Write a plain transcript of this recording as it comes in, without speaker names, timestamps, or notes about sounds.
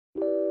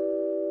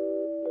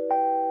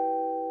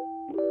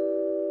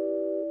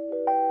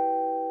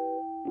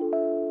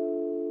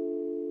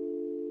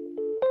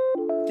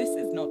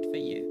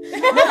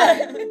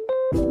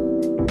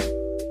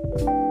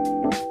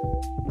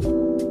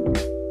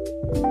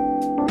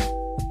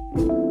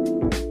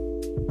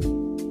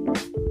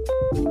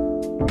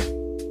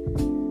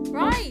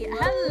Right,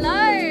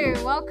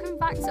 hello. Welcome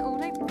back to All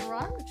Day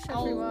Brunch,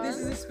 everyone. Oh, this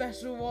is a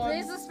special one.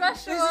 This is a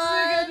special This one.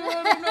 is a good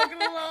one, I'm not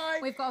gonna lie.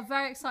 We've got a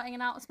very exciting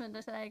announcement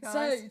today, guys.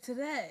 So,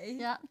 today,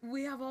 Yeah.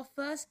 we have our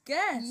first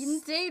guest.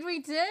 Indeed we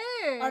do.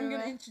 I'm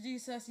going to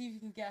introduce her, see if you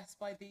can guess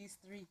by these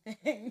three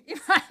things.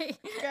 Right.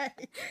 Okay.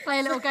 Play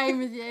a little game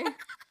with you.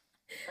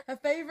 Her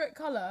favourite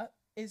colour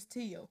is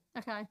teal.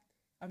 Okay.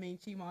 I mean,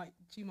 she might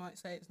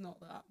say it's not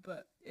that,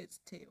 but it's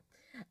teal.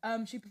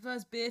 She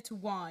prefers beer to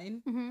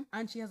wine,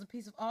 and she has a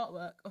piece of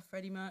artwork of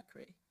Freddie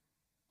Mercury.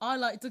 I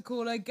like to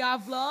call her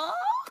Gavlar.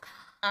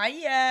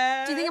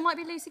 Hiya! Do you think it might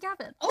be Lucy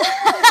Gavin?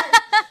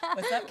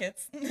 What's up,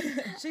 kids?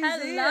 She's Hello.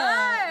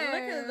 here.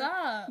 Look at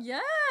that.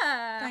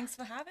 Yeah. Thanks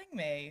for having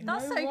me.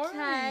 That's No okay.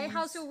 worries.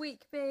 How's your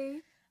week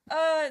been?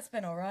 It's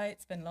been alright.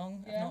 It's been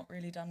long. Yeah. I've not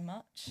really done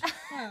much.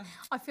 Yeah.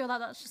 I feel like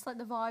that's just like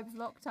the vibe of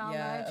lockdown.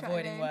 Yeah, though,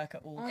 avoiding totally. work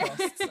at all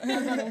costs.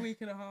 I've had a week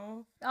and a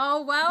half.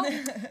 Oh, well,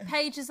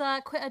 Paige has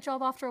quit her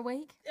job after a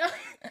week.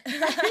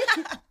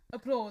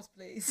 Applause,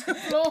 please.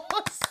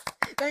 Applause.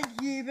 Thank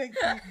you.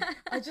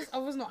 I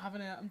was not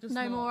having it. I'm just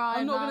No not. more I'm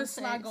Iron not Man, going to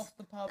slag please. off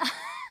the pub.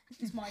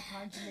 It's my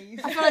time to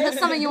leave. I feel like that's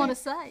something you want to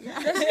say. Yeah.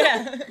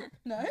 Yeah.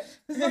 No,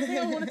 there's nothing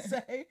I want to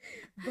say,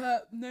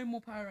 but no more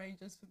Power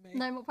Rangers for me.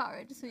 No more Power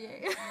Rangers for you.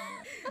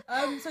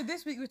 So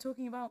this week we're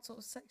talking about sort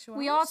of sexuality.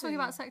 We are talking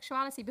about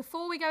sexuality.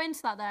 Before we go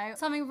into that, though,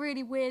 something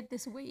really weird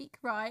this week,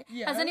 right?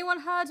 Yeah. Has anyone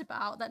heard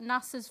about that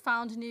NASA's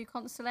found a new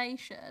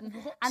constellation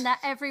What? and that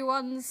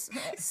everyone's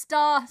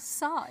star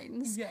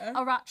signs Yeah.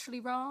 are actually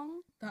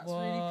wrong? That's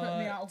really put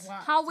me out of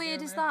whack. How to be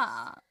weird is honest.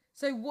 that?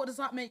 So what does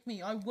that make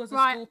me? I was a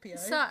Right, Scorpio.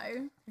 so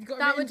You've got it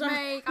that would written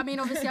down? make, I mean,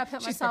 obviously I put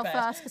She's myself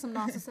prepared. first because I'm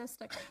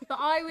narcissistic, but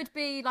I would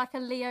be like a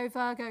Leo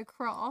Virgo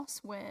cross,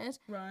 weird.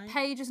 Right.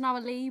 Paige is now a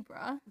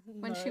Libra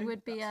when she No,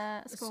 would be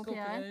a A Scorpio.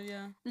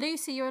 yeah.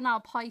 Lucy, you're now a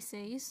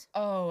Pisces.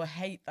 Oh, I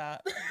hate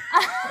that.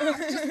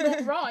 Just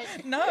not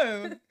right.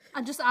 No.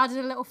 And just added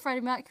a little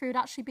Freddie Mercury would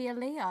actually be a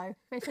Leo.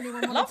 If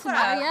anyone wanted Love to know.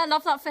 that. Yeah,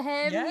 love that for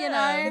him, you Yeah.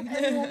 know.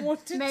 Anyone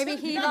wanted Maybe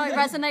to he know? like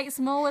resonates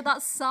more with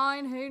that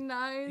sign, who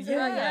knows? But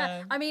yeah.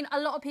 Yeah. I mean, a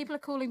lot of people are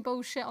calling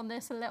bullshit on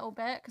this a little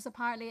bit because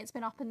apparently it's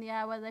been up in the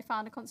air whether they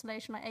found a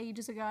constellation like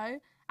ages ago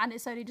and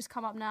it's only just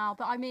come up now.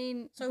 But I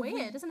mean, So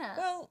weird, isn't it?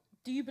 Well,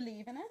 Do you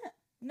believe in it?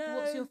 no.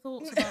 What's your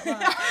thoughts about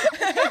that?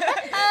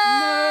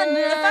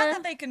 The fact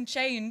that they can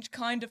change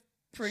kind of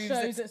proves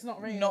Shows it's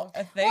not real. not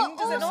a thing, Well,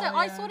 does it also, not?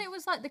 I Yeah. thought it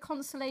was like the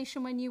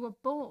constellation when you were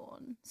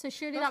born. So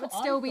surely That's that would what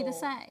I still be the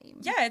thought. same.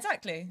 Yeah,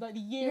 exactly. Like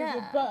the year of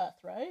your Yeah. birth,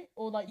 right?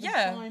 Or like the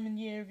Yeah. time and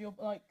year of your,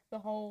 like the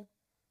whole...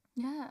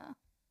 Yeah.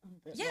 I'm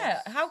a bit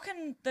Yeah, lost. how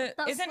can the...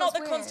 That's Is it not what's the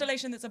weird.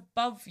 constellation that's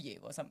above you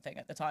or something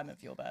at the time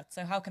of your birth?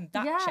 So how can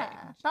that yeah,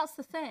 change? that's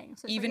the thing.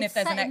 So it's Even like if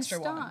there's set an in extra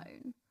one.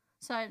 stone.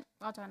 So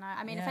I don't know.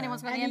 I mean, if Yeah.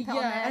 anyone's got any Any, input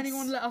yeah, on this,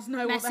 anyone let us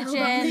know what the message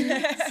hell that in.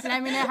 means.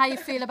 Let me know how you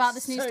feel about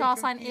this new So star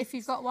sign. If confused.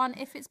 you've got one,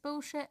 if it's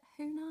bullshit,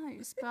 who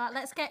knows? But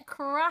let's get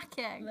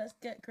cracking. Let's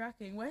get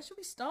cracking. Where should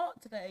we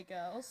start today,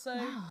 girls? So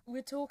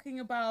we're talking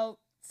about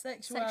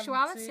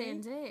Sexuality,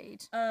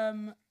 indeed.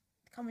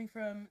 Coming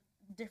from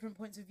different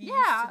points of view.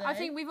 Yeah, today. I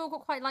think we've all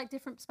got quite like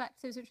different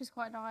perspectives, which is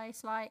quite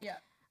nice. Like Yeah.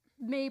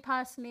 me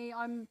personally,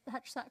 I'm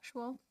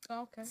heterosexual,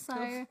 Oh, okay.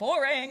 so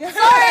Boring.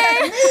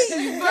 sorry,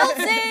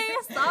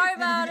 guilty. Sorry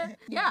about it.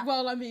 Yeah.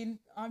 Well, I mean,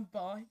 I'm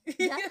bi.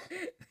 Yeah.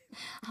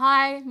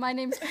 Hi, my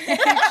name's Paige,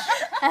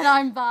 and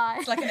I'm bi.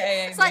 It's like an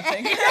AA It's like-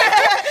 meeting.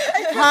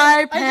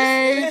 Hi,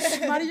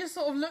 Paige. Maddie just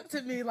sort of looked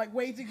at me like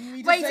waiting for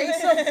me to Waiting, say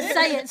something.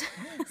 say it.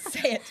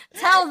 Say it.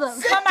 Tell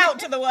them. Come out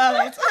to the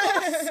world.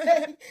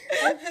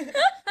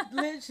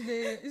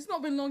 Literally, it's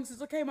not been long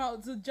since I came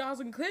out to Jazz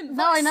and Clint.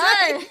 No, I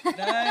Fuck's know. sake.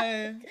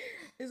 No.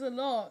 It's a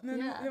lot.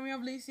 And Yeah. then we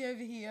have Lucy over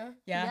here.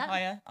 Yeah, Yeah.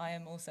 hiya. I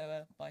am also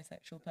a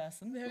bisexual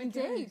person. There we go.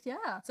 Indeed,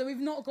 yeah. So we've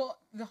not got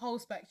the whole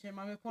spectrum.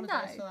 I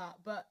apologise No. for that,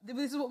 but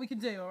this is what we can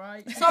do. All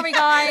right. Sorry,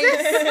 guys.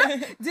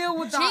 Deal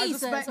with that.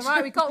 Jesus, as a all spectrum.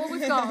 right, we got what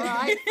we've got, all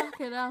right?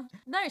 Fucking hell.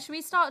 No, should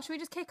we start? Should we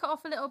just kick it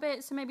off a little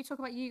bit? So maybe talk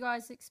about you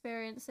guys'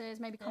 experiences,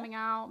 maybe coming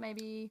out,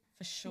 maybe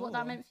For sure. what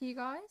that meant for you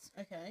guys.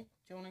 Okay.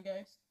 Do you want to go?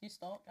 You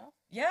start, Gav.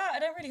 Yeah, I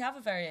don't really have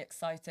a very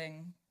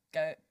exciting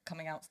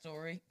coming out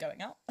story.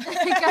 Going out.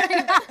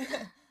 Going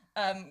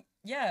out.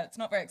 Yeah, it's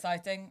not very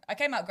exciting. I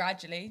came out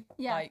gradually.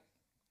 Yeah. Like,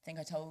 I think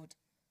I told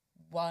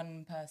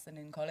one person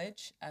in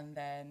college, and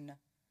then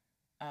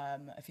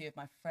a few of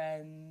my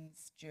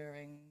friends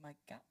during my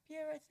gap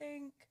year, I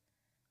think.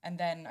 And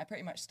then I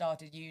pretty much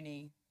started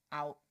uni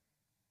out,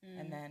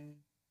 and then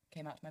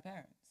came out to my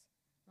parents.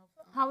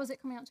 How was it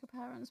coming out to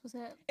your parents? Was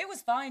it? It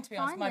was fine, to be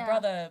honest. Fine, My yeah.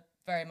 brother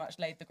very much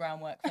laid the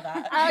groundwork for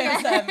that.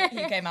 Okay. because,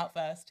 he came out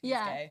first. He's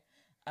Yeah. gay.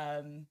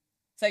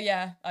 So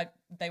yeah,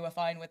 they were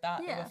fine with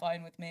that. They Yeah. were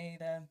fine with me.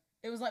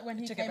 It was like when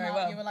he took it came very out,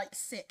 well. you were like,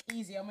 sick,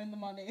 easy, I'm in the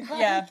money.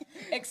 Yeah.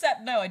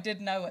 Except, no, I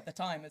did know at the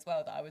time as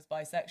well that I was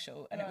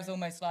bisexual. And it was Right.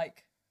 almost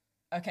like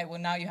okay, well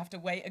now you have to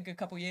wait a good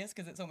couple years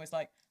because it's almost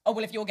like, oh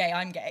well, if you're gay,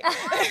 I'm gay.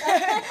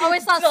 Oh,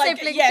 it's that like,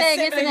 sibling yeah, thing,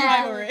 sibling isn't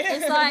rivalry. it?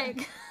 It's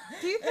like,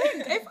 Do you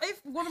think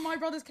if one of my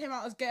brothers came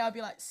out as gay, I'd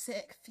be like,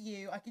 sick for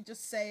you. I could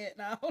just say it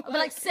now. but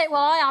like sit where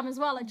I am as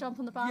well, like jump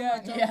on the yeah,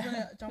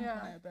 bandwagon. jump Yeah.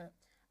 on it a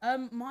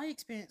bit. My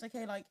experience,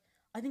 okay, like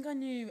I think I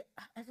knew.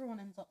 Everyone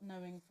ends up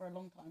knowing for a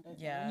long time, don't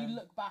Yeah. you? When you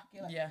look back,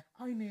 you're like, Yeah.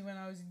 I knew when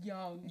I was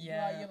young.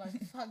 Yeah. Like, you're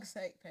like, fuck's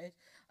sake, Paige.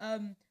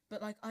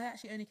 But like I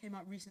actually only came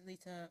out recently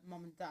to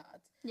mum and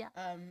dad. Yeah.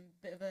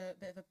 Bit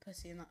of a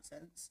pussy in that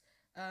sense.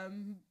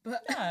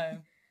 But No.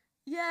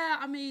 yeah,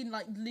 I mean,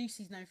 like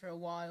Lucy's known for a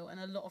while, and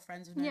a lot of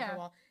friends have known for Yeah. a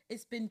while.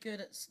 It's been good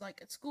at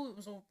at school. It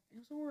was all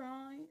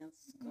right at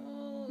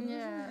school.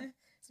 Yeah.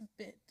 It's a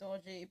bit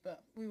dodgy,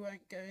 but we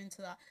won't go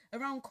into that.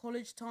 Around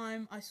college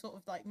time, I sort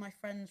of like my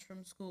friends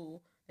from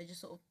school. They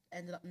just sort of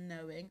ended up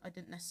knowing. I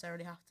didn't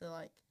necessarily have to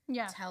like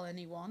Yeah. tell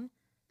anyone.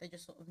 They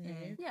just sort of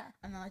knew. Yeah.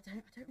 And then I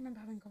don't remember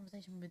having a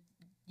conversation with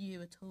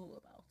you at all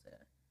about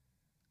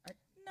it.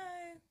 No.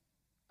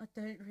 I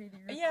don't really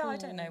recall. Yeah, I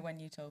don't know when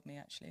you told me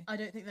actually. I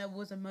don't think there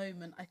was a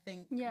moment. I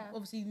think, Yeah.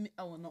 obviously,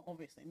 well, not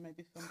obviously,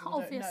 maybe some people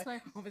don't Obviously.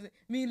 know. Obviously,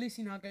 me and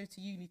Lucy now go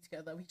to uni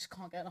together. We just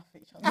can't get enough of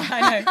each other.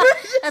 I know.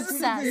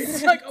 Obsessed.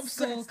 It's like School,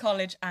 obsessed.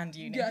 college, and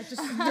uni. Yeah, just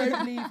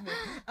don't leave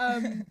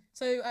me.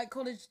 So at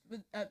college,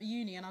 at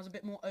uni, and I was a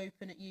bit more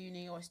open at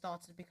uni, or I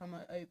started to become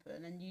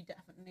open, and you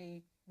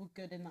definitely were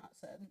good in that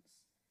sense.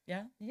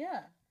 Yeah.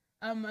 Yeah.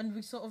 And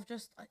we sort of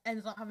just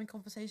ended up having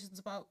conversations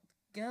about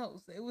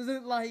girls. It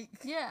wasn't like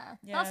Yeah.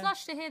 Yeah. That's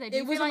lush to hear though. Do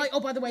you it feel wasn't like, oh,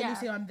 by the way, yeah.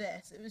 Lucy, I'm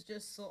this. It was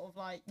just sort of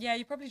like Yeah,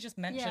 you probably just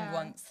mentioned Yeah.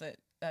 once that,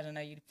 I don't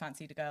know, you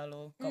fancied a girl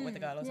or got with a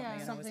girl or something, yeah. and I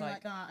was something like,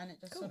 like that, and it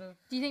just cool. sort of.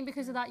 Do you think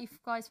because of that you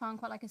guys found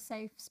quite like a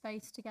safe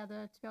space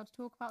together to be able to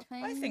talk about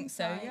things? I think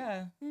so, Like-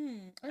 yeah. I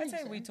I'd think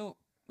say so.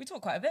 we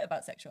talk quite a bit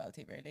about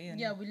sexuality, really. And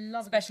Yeah, we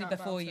love a good especially chat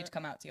before about you'd it.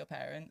 come out to your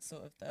parents,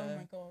 sort of the, Oh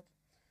my god.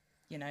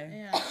 you know,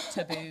 Yeah.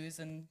 taboos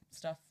and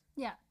stuff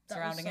Yeah. That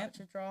surrounding was it.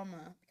 such a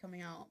drama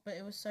coming out, but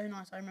it was so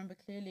nice. I remember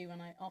clearly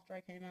when after I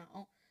came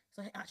out,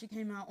 because I actually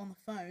came out on the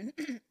phone,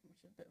 which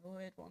is a bit of a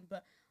weird one,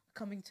 but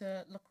coming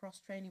to lacrosse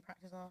training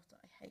practice after.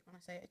 I hate when I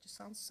say it; it just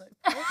sounds so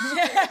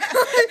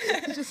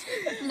posh. Just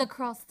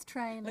Lacrosse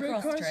train.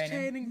 Lacrosse training.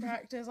 training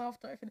practice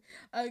after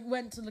I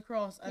went to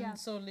lacrosse and Yeah.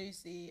 saw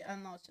Lucy,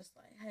 and I was just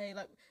like, hey,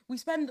 like we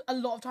spend a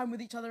lot of time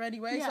with each other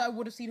anyway, so Yeah. I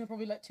would have seen her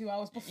probably like 2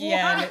 hours before.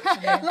 Yeah,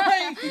 literally.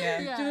 like, Yeah.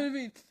 do you know what I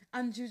mean?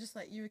 And she was just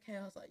like, "You okay?"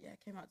 I was like, "Yeah." I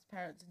came out to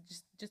parents and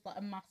just like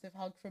a massive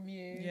hug from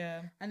you.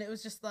 Yeah. And it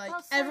was just like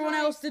That's so everyone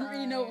else nice, didn't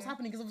really know what was though.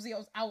 happening because obviously I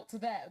was out to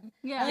them.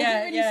 Yeah. And Yeah, I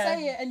didn't really yeah.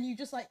 say it, and you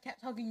just like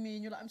kept hugging me,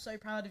 and you're like, "I'm so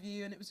proud of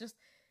you," and it was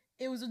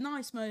a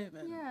nice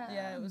moment.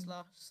 Yeah. It was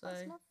lush. So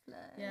That's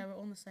lovely. yeah, we're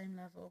on the same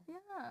level. Yeah.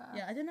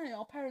 Yeah, I don't know.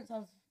 Our parents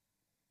have.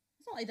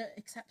 It's not like they don't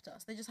accept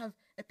us. They just have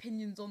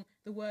opinions on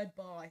the word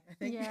 "bi." I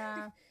think.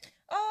 Yeah.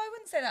 Oh, I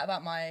wouldn't say that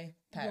about my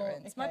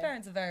parents. My okay.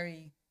 parents are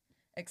very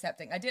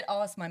accepting. I did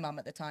ask my mum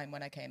at the time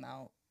when I came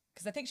out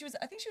because I think she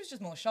was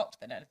just more shocked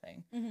than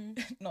anything.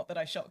 Not that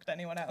I shocked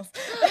anyone else.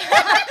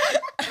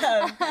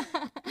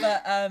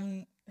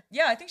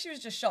 Yeah, I think she was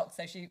just shocked.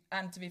 So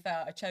and to be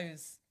fair, I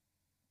chose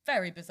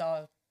very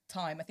bizarre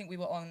time. I think we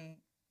were on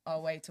our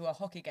way to a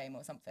hockey game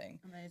or something.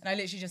 Amazing. And I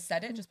literally just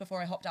said it just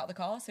before I hopped out the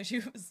car. So she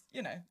was,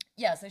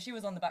 so she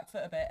was on the back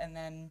foot a bit. And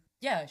then,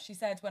 yeah, she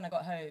said when I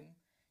got home,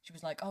 she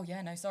was like, oh,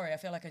 yeah, no, sorry, I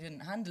feel like I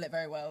didn't handle it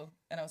very well.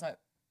 And I was like,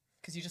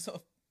 because you just sort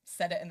of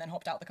said it and then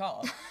hopped out the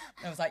car.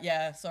 And I was like,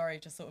 yeah, sorry,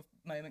 just sort of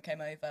moment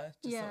came over,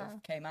 just sort Yeah.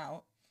 of came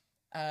out.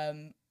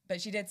 But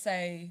she did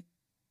say,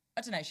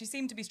 I don't know, she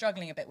seemed to be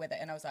struggling a bit with it.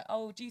 And I was like,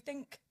 oh, do you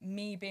think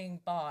me being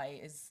bi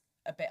is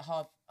a bit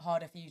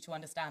harder for you to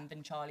understand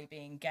than Charlie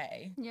being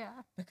gay? Yeah.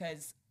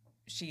 Because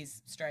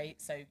she's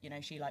straight, so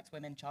she likes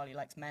women, Charlie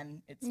likes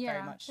men. It's Yeah.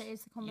 very much it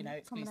is the exclusive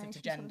combination to sort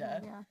of gender.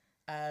 thing,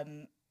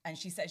 yeah. And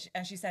she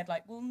said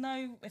like, well,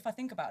 no, if I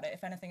think about it,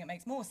 if anything, it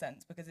makes more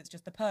sense because it's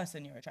just the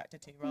person you're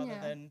attracted to rather Yeah.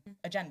 than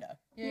a gender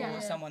Yeah.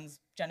 or someone's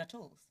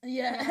genitals.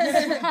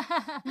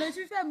 Yeah. No, to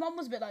be fair, Mum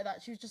was a bit like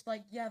that. She was just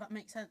like, yeah, that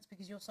makes sense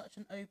because you're such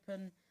an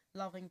open,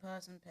 loving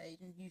person,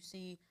 Paige, and you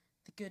see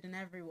the good in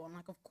everyone.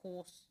 Like, of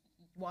course,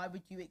 why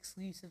would you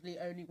exclusively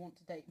only want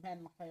to date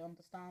men? Like, I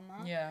understand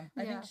that. Yeah.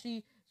 I Yeah.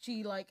 think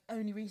she like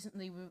only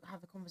recently we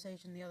have a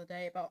conversation the other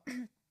day about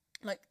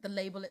like the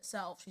label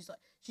itself. She's like,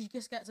 she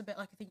just gets a bit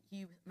like, I think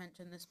you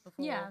mentioned this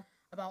before. Yeah.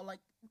 About like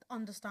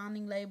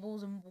understanding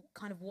labels and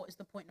kind of what is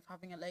the point of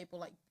having a label?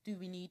 Like, do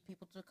we need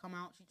people to come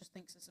out? She just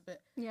thinks it's a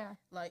bit Yeah.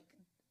 like,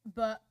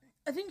 but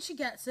I think she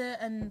gets it,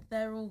 and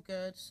they're all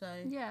good.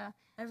 So Yeah.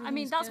 I mean,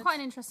 everything's that's good. quite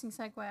an interesting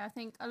segue. I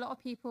think a lot of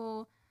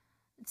people,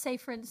 say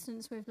for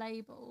instance with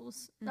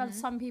labels,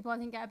 some people I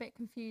think get a bit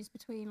confused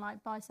between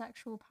like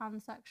bisexual,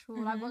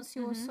 pansexual. Like, what's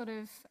your sort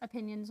of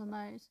opinions on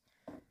those?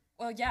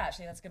 Well, yeah,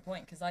 actually, that's a good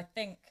point because I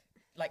think,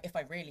 like, if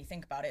I really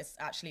think about it, it's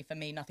actually for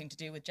me nothing to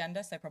do with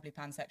gender. So probably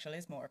pansexual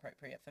is more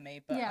appropriate for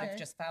me. But Yeah. I've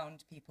just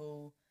found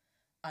people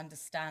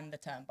understand the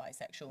term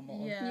bisexual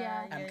more.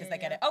 Yeah. Because they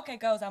get it. Okay,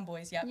 girls and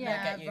boys. Yep, Yeah,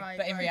 I get you. right,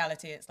 but in right.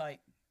 reality, it's like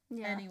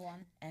Yeah.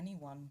 Anyone.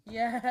 Not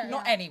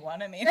Yeah.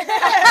 anyone, I mean.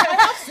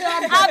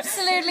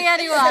 Absolutely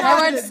anyone.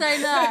 I won't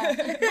say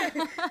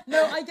no.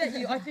 No, I get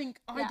you. I think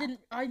Yeah.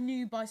 I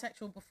knew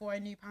bisexual before I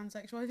knew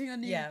pansexual. I think I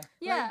knew. Yeah.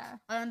 Yeah.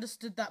 I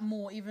understood that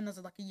more, even as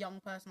a young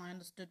person. I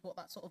understood what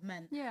that sort of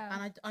meant. Yeah.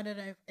 And I don't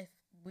know if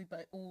we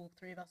both, all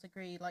three of us,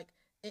 agree. Like,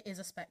 it is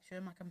a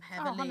spectrum. Like, I'm Oh,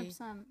 heavily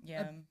 100%.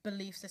 Yeah. a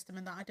belief system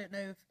in that. I don't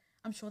know if,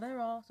 I'm sure there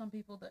are some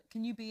people that,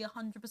 can you be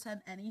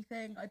 100%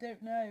 anything? I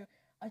don't know.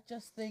 I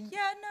just think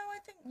Yeah, no, I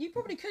think. you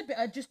probably could be.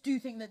 I just do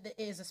think that there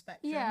is a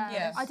spectrum. Yeah.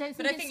 Yeah. I don't think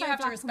But I it's think so you have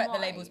to black and respect the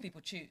labels white.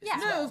 people choose. Yeah. as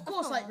No, well. of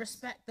course, like, course.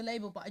 respect the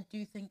label, but I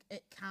do think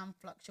it can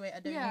fluctuate. I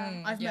don't.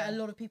 Yeah. I've met Yeah. a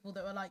lot of people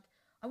that were like,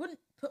 I wouldn't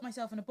put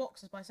myself in a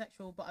box as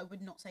bisexual, but I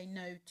would not say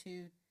no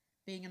to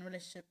being in a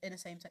relationship, in a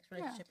same-sex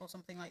relationship or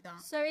something like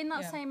that. So in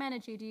that Yeah. same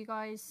energy, do you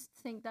guys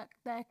think that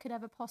there could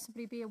ever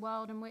possibly be a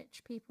world in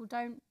which people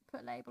don't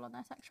put label on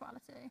their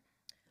sexuality?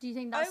 Do you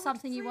think I that's would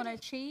something you want to really-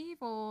 achieve,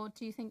 or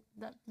do you think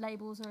that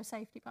labels are a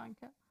safety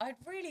blanket? I'd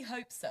really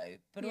hope so.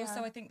 But Yeah.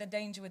 also, I think the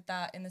danger with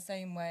that, in the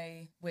same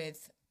way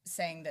with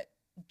saying that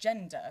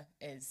gender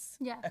is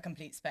Yeah. a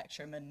complete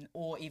spectrum,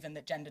 or even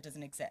that gender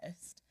doesn't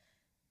exist,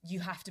 you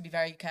have to be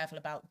very careful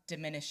about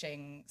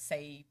diminishing,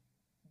 say,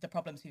 the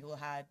problems people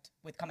had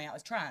with coming out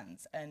as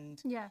trans,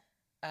 and Yeah.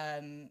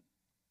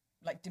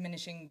 like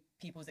diminishing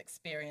people's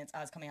experience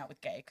as coming out with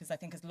gay. Because I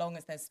think as long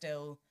as there's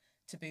still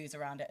taboos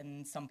around it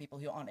and some people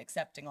who aren't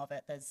accepting of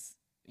it,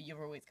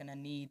 you're always going to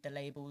need the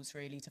labels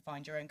really to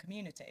find your own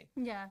community.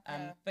 Yeah.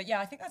 But yeah,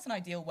 I think that's an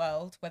ideal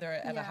world. Whether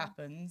it ever Yeah.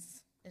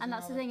 happens, Is And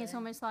that's the another thing, it's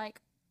almost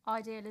like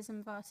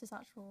idealism versus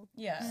actual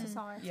yeah,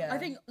 society. yeah. I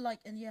think,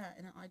 like, in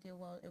an ideal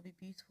world, it would be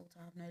beautiful to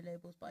have no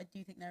labels, but I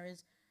do think there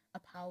is a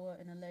power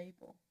in a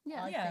label.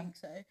 Yeah. I Yeah. think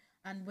so.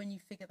 And when you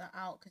figure that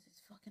out, because it's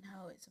fucking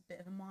hell, it's a bit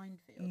of a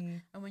minefield.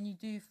 Mm. And when you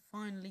do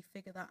finally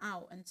figure that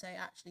out and say,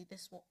 actually,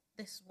 this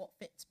is what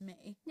fits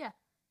me. Yeah.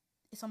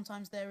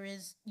 Sometimes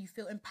you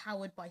feel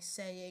empowered by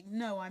saying,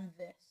 no, I'm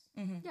this.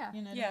 Yeah.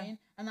 You know what Yeah. I mean?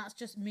 And that's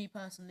just me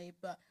personally,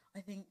 but I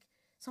think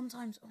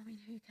sometimes,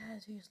 who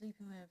cares who you're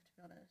sleeping with, to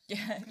be honest?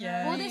 Yeah, You know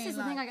yeah. what I Well, this mean? is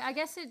the thing. Like, I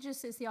guess it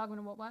just is the argument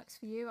of what works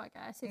for you. I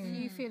guess if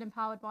you feel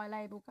empowered by a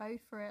label, go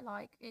for it.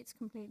 Like, it's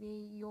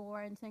completely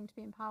your own thing to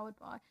be empowered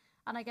by.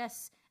 And I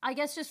guess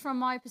just from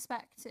my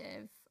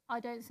perspective, I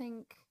don't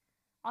think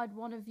I'd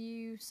want to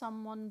view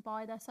someone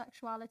by their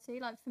sexuality.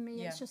 Like, for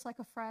me, Yeah. it's just like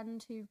a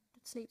friend who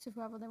sleeps with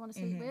whoever they want to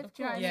sleep with. Of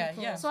Do you know what I course, mean? Yeah, of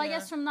course, yeah. So I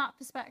guess from that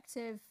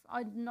perspective,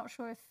 I'm not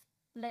sure if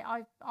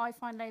I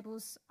find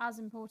labels as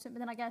important, but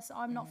then I guess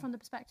I'm not from the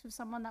perspective of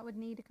someone that would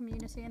need a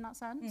community in that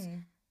sense.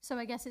 So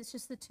I guess it's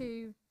just the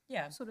two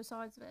Yeah. sort of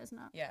sides of it, isn't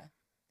it? Yeah.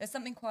 There's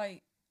something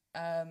quite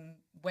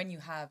when you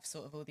have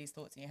sort of all these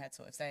thoughts in your head,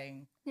 sort of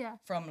saying Yeah.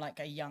 from like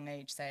a young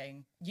age,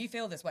 saying you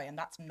feel this way and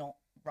that's not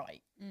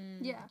right.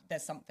 Yeah.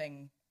 There's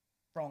something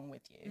wrong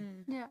with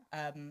you. Yeah.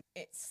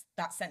 It's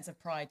that sense of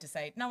pride to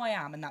say, no, I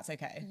am, and that's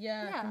okay.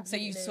 Yeah. So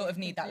you sort of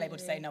need that label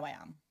to say, no, I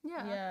am.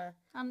 Yeah. Yeah.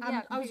 And I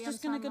was completely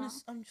just gonna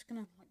understand that. I'm just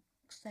gonna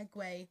like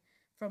segue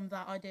from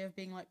that idea of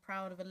being like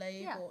proud of a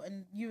label,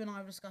 and you and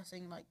I were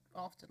discussing like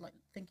after like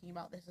thinking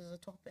about this as a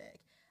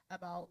topic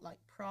about like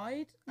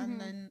pride, and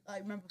then I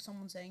remember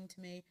someone saying to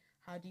me,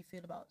 "How do you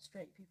feel about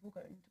straight people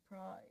going to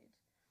Pride?"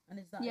 And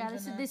is that Yeah,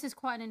 even this is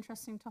quite an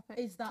interesting topic.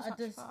 is that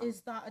to touch upon.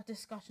 is that a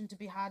discussion to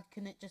be had?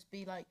 Can it just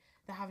be like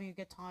they're having a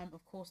good time?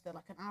 Of course, they're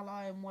like an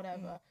ally and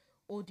whatever.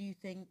 Or do you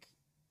think,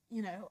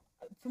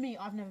 for me,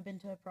 I've never been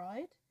to a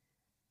Pride,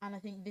 and I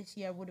think this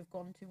year I would have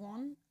gone to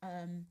one.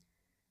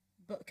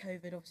 But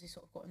COVID obviously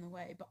sort of got in the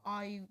way. But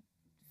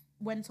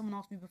when someone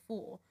asked me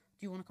before,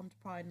 do you want to come to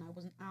Pride, and I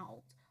wasn't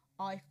out,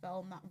 I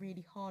found that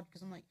really hard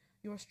because I'm like,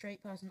 you're a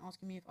straight person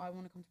asking me if I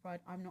want to come to Pride.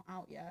 I'm not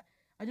out yet.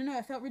 I don't know.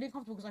 I felt really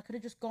uncomfortable because I could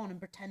have just gone and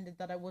pretended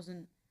that I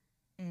wasn't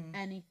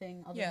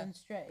anything other Yeah. than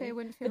straight. But it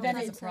wouldn't feel then It's a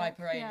authentic, pride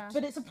parade. Yeah.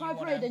 But it's a pride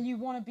wanna- parade and you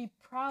want to be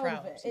proud of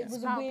Proud, it. yeah. It was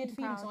It's a about weird being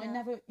feeling, proud, so I yeah.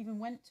 never even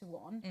went to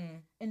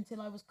one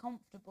until I was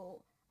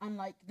comfortable. And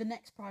like the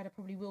next pride, I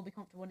probably will be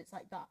comfortable when it's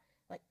like that,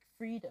 like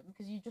freedom,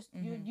 because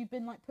you've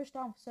been like pushed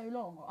down for so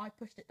long, or I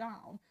pushed it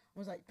down. I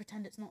was like,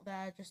 pretend it's not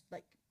there, just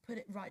like put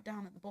it right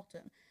down at the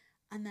bottom.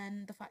 And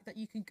then the fact that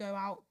you can go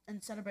out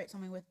and celebrate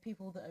something with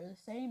people that are the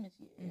same as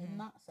you in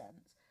that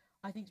sense,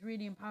 I think is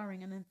really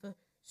empowering. And then for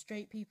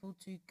straight people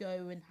to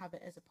go and have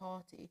it as a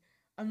party,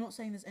 I'm not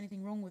saying there's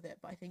anything wrong with it,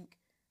 but I think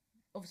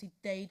obviously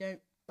they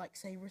don't like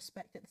say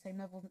respect at the same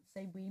level that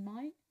say we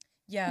might.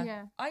 Yeah.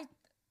 Yeah.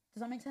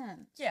 Does that make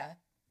sense? Yeah.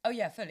 Oh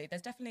yeah, fully.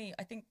 There's definitely,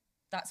 I think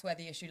that's where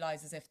the issue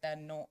lies, is if they're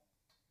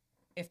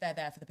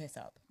there for the piss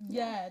up.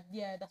 Yeah,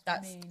 that's what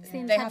I mean. It's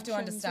yeah. the They have to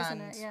intentions, isn't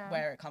understand it? Yeah.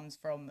 where it comes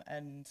from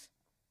and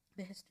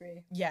The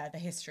history. the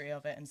history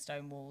of it, and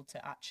Stonewall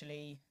to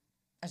actually,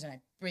 I don't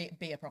know,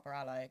 be a proper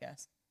ally, I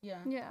guess. Yeah.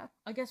 Yeah.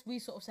 I guess we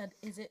sort of said,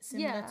 is it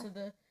similar Yeah. to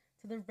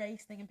the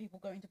race thing and people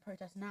going to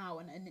protest now?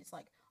 And it's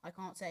like, I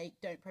can't say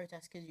don't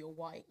protest because you're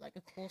white. Like,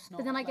 of course not.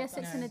 But then I Like, guess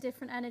that's- it's in a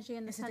different energy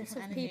in the It's a sense of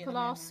different energy at people the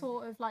are moment.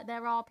 sort of like,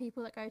 there are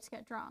people that go to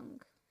get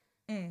drunk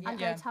and go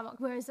Yeah. to have,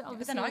 whereas But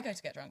obviously. then I go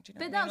to get drunk, do you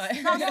know But what I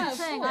mean? that's Yeah, the of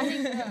thing. course, I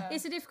think yeah.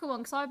 it's a difficult one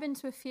because I've been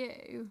to a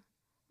few,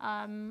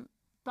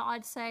 But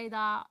I'd say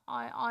that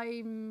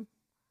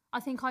I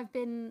think I've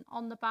been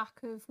on the back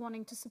of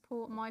wanting to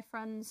support my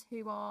friends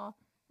who are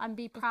and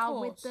be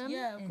proud with them.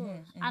 Yeah, of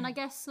course. And I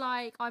guess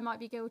like I might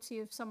be guilty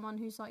of someone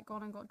who's like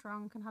gone and got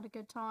drunk and had a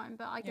good time,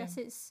 but I guess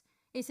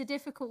it's a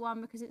difficult one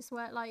because it's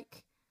where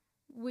like,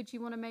 would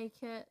you want to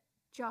make it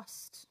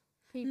just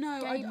gay people?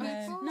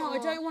 I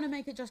don't want to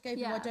make it just gay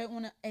people. Yeah. I don't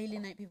want to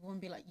alienate people and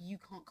be like, you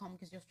can't come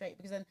because you're straight,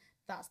 because then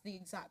that's the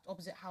exact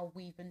opposite how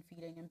we've been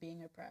feeling and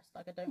being oppressed.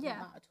 Like, I don't want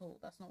that at all.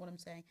 That's not what I'm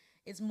saying.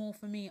 It's more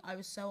for me, I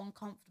was so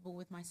uncomfortable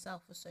with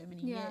myself for so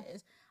many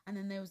years, and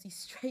then there was these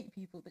straight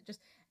people that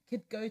just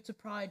could go to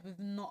Pride with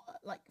not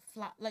like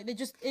flat, like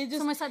it's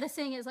almost like they're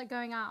seeing it as like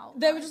going out.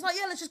 They were just like,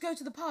 yeah, let's just go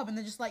to the pub, and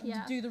they just like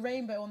Yeah. do the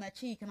rainbow on their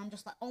cheek, and I'm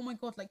just like, oh my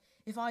god, like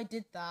if I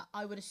did that,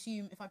 I would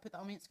assume if I put that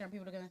on my Instagram,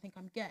 people are going to think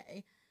I'm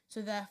gay.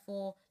 So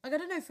therefore, like, I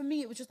don't know, for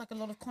me it was just like a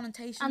lot of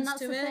connotations And that's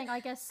to the it, thing, I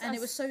guess. and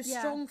it was so yeah.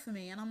 strong for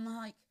me, and I'm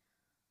like,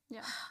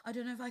 Yeah. I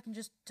don't know if I can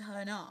just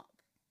turn up,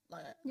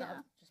 like Yeah. that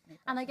would just me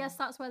And I personally. guess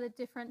that's where the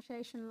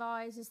differentiation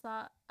lies, is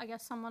that I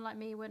guess someone like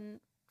me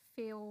wouldn't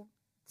feel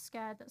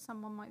scared that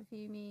someone might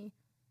view me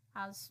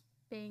as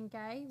being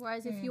gay,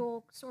 whereas if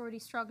you're already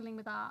struggling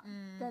with that,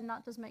 then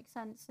that does make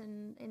sense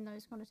in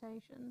those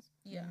connotations.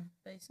 yeah,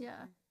 basically,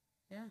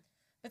 yeah.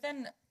 But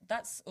then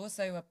that's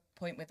also a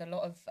point with a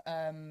lot of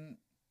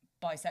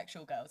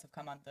bisexual girls have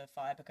come under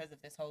fire because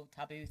of this whole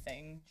taboo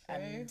thing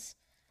and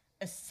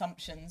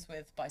assumptions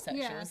with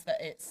bisexuals that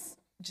it's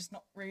just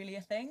not really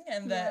a thing,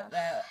 and that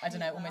they're, I don't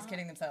know, almost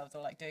killing themselves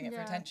or like doing it for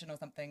attention or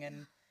something.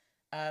 And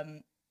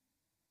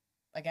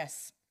I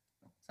guess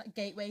It's like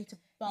gateway to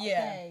butt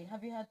Yeah. gay.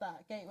 Have you heard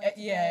that? Gateway to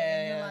gay. yeah,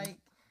 And yeah. you're like,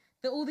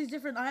 there are all these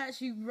different. I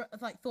actually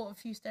like thought of a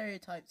few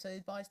stereotypes. So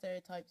by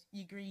stereotypes,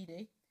 you're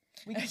greedy.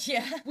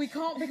 yeah. We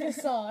can't pick a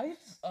side.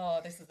 Oh,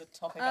 this is a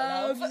topic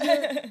I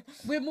love.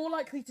 We're more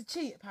likely to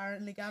cheat,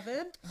 apparently,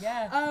 Gavin.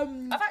 Yeah.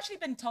 I've actually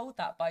been told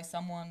that by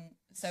someone.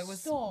 So it was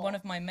Stop. one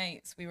of my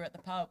mates. We were at the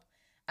pub,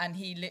 and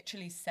he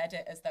literally said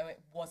it as though it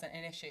wasn't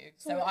an issue.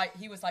 So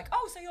he was like,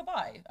 "Oh, so you're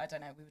bi?" I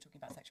don't know. We were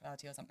talking about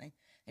sexuality or something.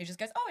 He just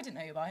goes, "Oh, I didn't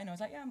know you're bi," and I was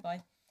like, "Yeah, I'm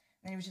bi."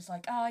 And he was just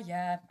like, "Oh,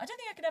 yeah, I don't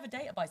think I could ever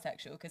date a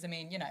bisexual because I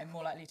mean, you know, I'm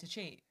more likely to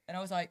cheat." And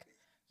I was like,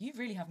 "You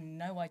really have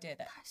no idea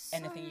that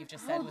anything you've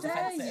just said How was dare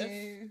offensive."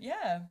 you?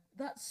 Yeah.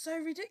 That's so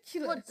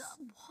ridiculous.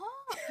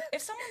 What?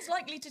 If someone's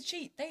likely to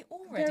cheat, they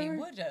already They're a-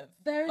 would have.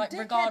 They're Like a dickhead,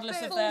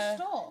 regardless of full their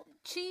stop.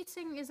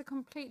 Cheating is a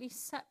completely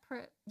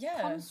separate Yeah.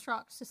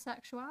 construct to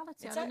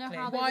sexuality. I don't know Exactly.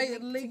 how Why they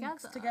it would link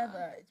links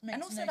together. It makes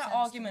and also no that sense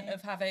argument to me.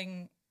 of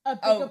having a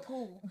bigger Oh.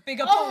 pool.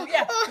 bigger Oh, pool.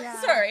 Yeah.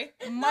 Yeah. Sorry.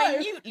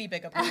 Minutely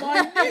bigger pool.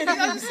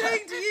 I'm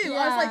saying to you, I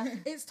Yeah. was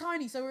like, it's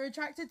tiny. So we're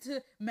attracted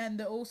to men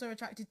that are also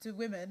attracted to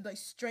women, like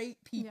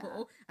straight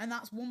people, and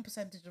that's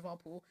 1% of our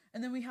pool.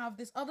 And then we have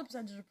this other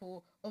percentage of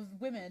pool of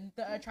women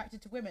that are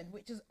attracted to women,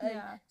 which is a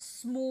Yeah.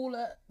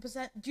 smaller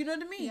percent. Do you know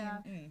what I mean?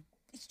 Yeah.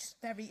 It's just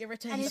very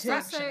irritating. And it's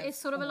fraction also of it's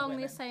sort of all along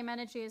women. the same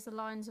energy as the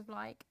lines of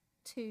like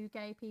two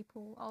gay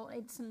people are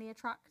instantly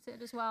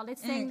attracted as well.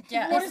 This yeah. thing,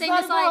 What this is thing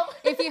that is like about?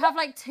 if you have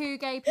like two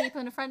gay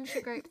people in a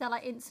friendship group, they're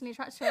like instantly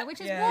attracted to each other,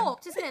 which is Yeah.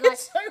 warped, isn't it? Like,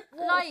 It's so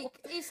warped. like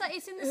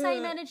it's in the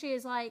same energy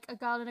as like a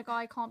girl and a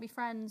guy can't be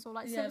friends or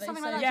like Yeah, they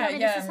something say like that. that. Do you know what I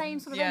mean? Yeah, It's the same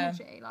sort of yeah.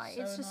 energy. Like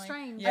So it's just annoying.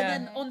 strange. Yeah.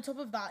 And then on top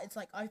of that, it's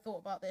like I thought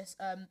about this,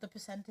 the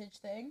percentage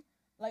thing.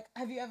 Like,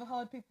 have you ever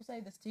heard people say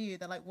this to you?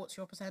 They're like, "What's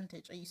your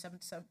percentage? Are you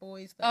 7%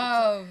 boys?" 30%?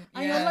 Oh,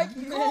 And yeah. you're like,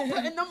 you can't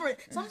put a number in.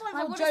 Sometimes Like,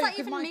 I'll what does joke that with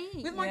even my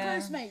mean? with my Yeah.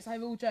 close mates. I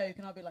will joke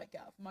and I'll be like,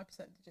 "Yeah, my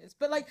percentages."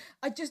 But like,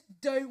 I just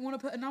don't want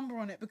to put a number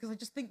on it because I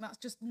just think that's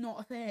just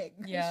not a thing.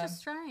 Yeah. It's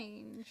just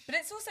strange. But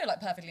it's also like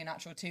perfectly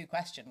natural to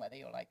question whether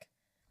you're like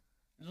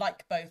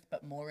both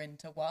but more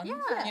into one. Yeah.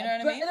 You know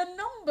what I But mean? a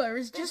number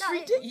is just that-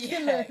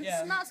 ridiculous.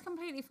 Yeah. And that's a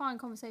completely fine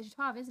conversation to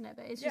have, isn't it?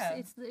 But it's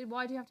just Yeah.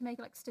 why do you have to make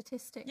it like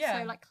statistics Yeah.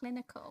 so like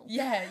clinical?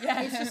 Yeah,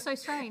 yeah. It's just so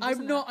strange. I'm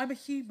isn't not. I'm a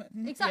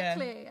human. It?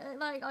 Exactly.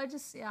 Like I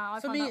just I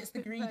For find me, that it's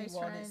the very greedy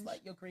one. strange. It's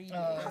like you're greedy.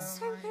 Oh. That's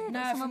so weird. No,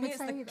 that for someone me would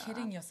it's the say that.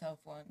 kidding yourself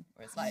one.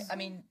 Where it's like, I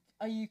mean,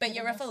 Are you? but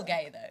kidding you're a full yourself?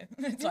 gay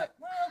though. It's like,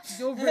 well,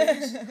 You're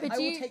rich. But I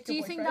do will you, take do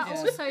your you think boyfriend.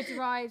 that Yeah. also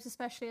derives,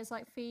 especially as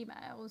like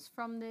females,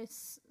 from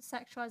this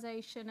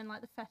sexualization and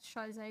like the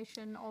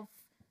fetishization of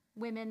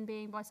women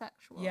being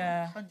bisexual?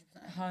 yeah, 100%.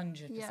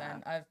 100%. Yeah.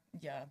 I've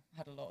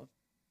had a lot of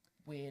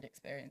weird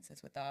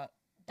experiences with that.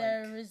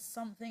 There is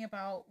something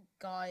about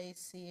guys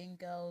seeing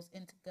girls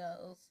into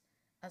girls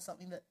as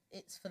something that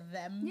it's for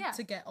them Yeah.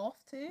 to get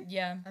off to,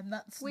 Yeah, and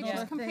that's Which not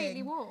is a completely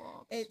thing.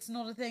 warped. It's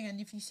not a thing, and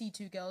if you see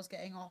two girls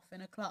getting off in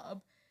a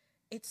club,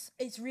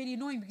 it's really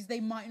annoying because they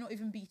might not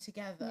even be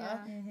together.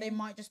 Yeah. They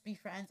might just be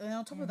friends, and then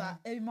on top of that,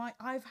 they might.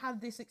 I've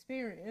had this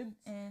experience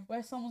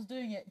where someone's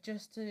doing it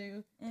just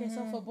to piss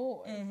off a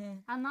boy.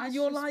 and that's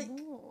you're just like,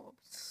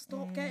 warped.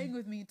 Stop getting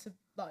with me to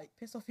like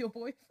piss off your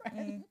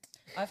boyfriend.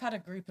 I've had a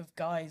group of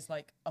guys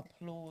like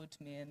applaud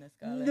me and this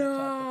girl in the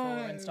club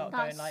before and start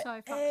That's going like, so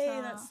fucked hey,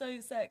 up. that's so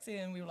sexy.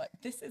 And we were like,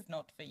 this is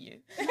not for you.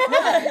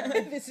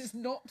 This is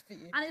not for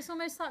you. And it's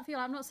almost like, feel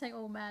I'm not saying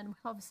all men,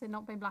 obviously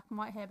not being black and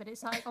white here, but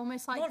it's like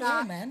almost like Not that.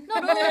 all men.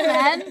 Not all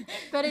men,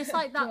 but it's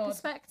like that God,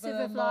 perspective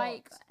but a of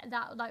like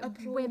that, like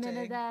women are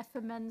applauding. there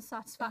for men's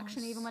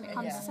satisfaction, even when it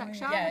comes yeah. to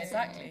sexuality. Yeah,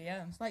 exactly.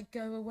 Yeah. It's like,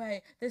 go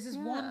away. There's this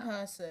one Yeah.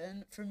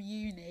 person from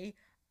uni,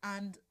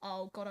 and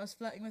oh god, I was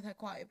flirting with her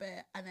quite a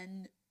bit, and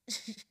then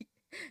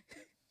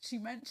she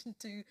mentioned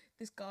to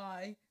this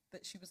guy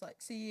that she was like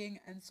seeing,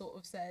 and sort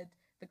of said,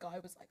 the guy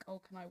was like,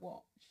 oh, can I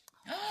watch?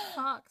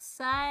 Fuck's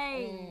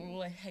sake.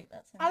 Oh, I hate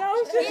that so much. And I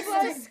was just It's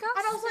like, disgusting.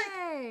 and I was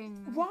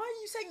like, why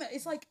are you saying that?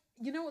 It's like,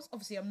 you know what's,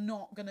 obviously I'm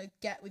not gonna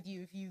get with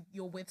you if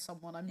you're with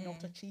someone. I'm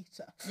not a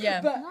cheater.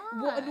 Yeah. But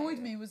what No. annoyed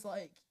me was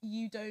like,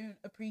 you don't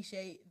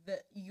appreciate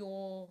that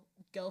your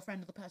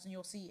girlfriend or the person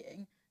you're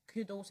seeing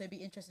could also be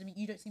interested in me.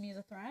 You don't see me as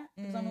a threat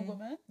because I'm a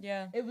woman.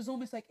 Yeah. It was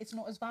almost like it's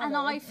not as valid. And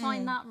I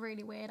find that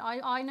really weird.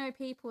 I know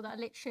people that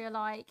literally are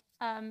like,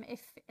 if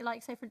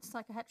like say for instance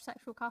like a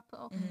heterosexual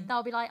couple,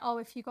 they'll be like, oh,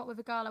 if you got with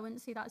a girl, I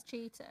wouldn't see that as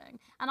cheating.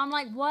 And I'm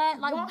like, what?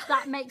 Like What?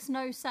 that makes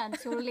no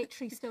sense. You're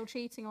literally still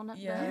cheating on them.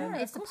 Yeah. Yeah,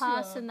 It's of the course you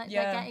are. person that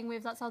Yeah. they're getting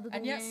with that's other than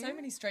And yet, you. so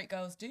many straight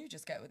girls do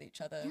just get with each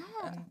other,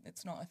 Yeah. and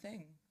it's not a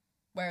thing.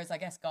 Whereas I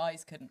guess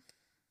guys couldn't.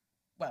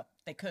 Well,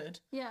 they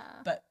could, Yeah.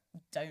 but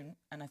don't.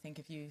 And I think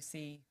if you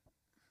see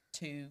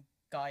two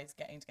guys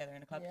getting together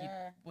in a club,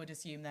 Yeah. you would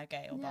assume they're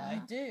gay or Yeah. bi.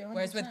 You do.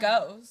 Whereas with 100%.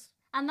 girls,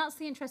 And that's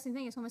the interesting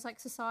thing. It's almost like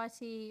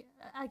society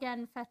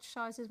again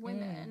fetishizes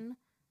women,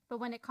 but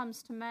when it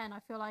comes to men,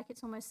 I feel like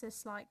it's almost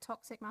this like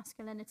toxic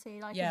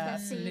masculinity. Like yeah, if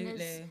they're seen as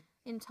absolutely.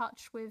 in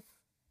touch with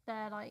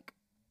their like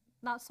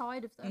that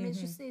side of them, it's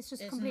just It's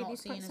completely not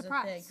seen as a thing.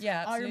 suppressed.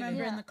 Yeah, I absolutely.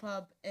 remember in Yeah. the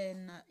club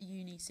in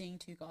uni seeing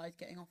two guys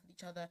getting off with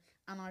each other,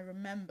 and I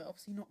remember,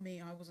 obviously not me,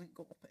 I wasn't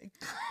gawping,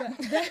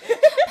 but,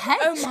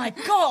 Oh my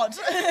god!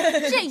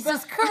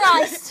 Jesus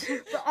Christ!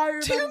 but I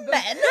remember Two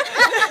men.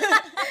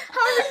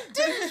 how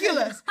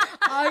ridiculous.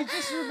 I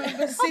just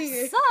remember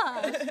seeing.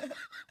 Absurd.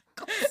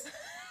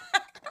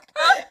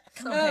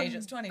 Come on, Paige,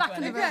 it's Back in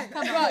 2020. the room. Okay,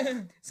 Come on.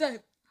 right. So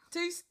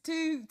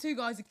two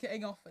guys are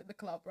getting off at the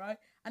club, right?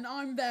 And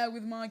I'm there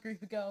with my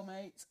group of girl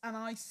mates, and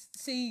I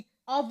see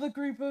other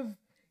group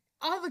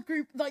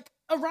like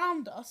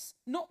around us,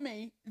 not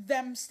me,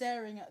 them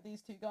staring at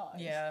these two guys.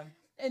 Yeah.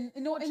 And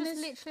not in Just this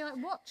literally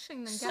like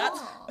watching them So- get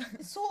off.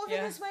 sort of Yeah.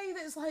 in this way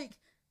that's like,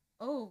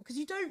 oh, because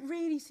you don't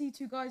really see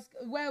two guys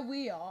where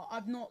we are.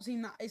 I've not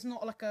seen that. It's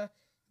not like a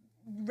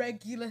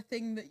regular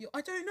thing that you. I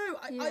don't know.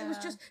 I was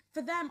Yeah. just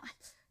for them.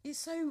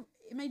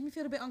 It made me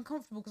feel a bit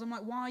uncomfortable because I'm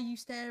like, why are you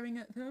staring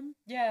at them?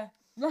 Yeah.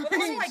 Well, Like,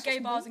 that's it's why just gay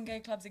bars weird. and gay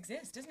clubs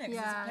exist, isn't it? 'Cause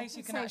it's Yeah, a place you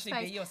it's can safe actually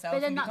space. be yourself But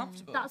then and be that,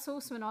 comfortable. that's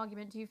also an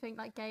argument. Do you think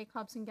like gay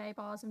clubs and gay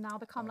bars have now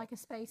become like a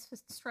space for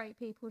straight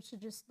people to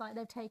just like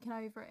they've taken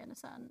over it in a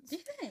sense? Do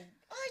you think?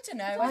 I don't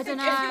know. I I think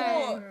dunno. if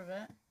you're... More of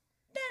it.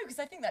 No, because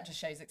I think that just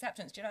shows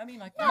acceptance. Do you know what I mean?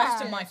 Like, Yeah.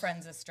 most of my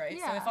friends are straight,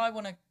 so Yeah. if I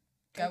want to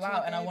go to a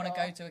out and I gay want to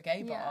bar. go to a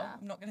gay bar, Yeah.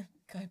 I'm not going to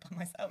go by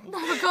myself. Of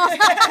course,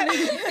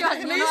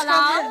 you're not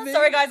allowed. me.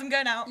 Sorry, guys, I'm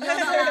going out.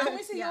 Can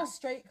we see Yeah. your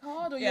straight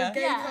card or Yeah. your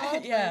gay Yeah.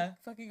 card? Yeah. Like,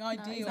 fucking ID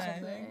No, or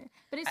exactly. something.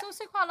 But it's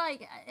also quite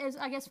like,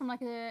 I guess from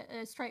like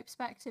a straight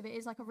perspective, it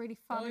is like a really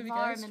fun Oh, here we go,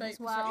 environment straight as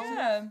well. perspective.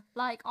 Yeah.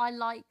 Like I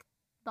like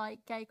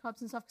gay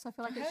clubs and stuff because I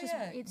feel like it's Hell just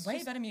yeah. it's Way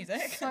just better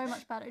music. so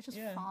much better. It's just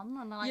Yeah. fun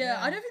and like Yeah,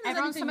 I don't think there's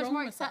everyone's so anything much wrong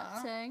more with that.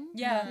 accepting.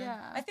 Yeah.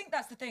 Yeah. I think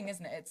that's the thing,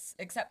 isn't it? It's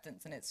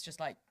acceptance, and it's just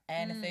like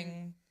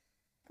anything,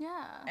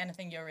 Yeah.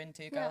 anything you're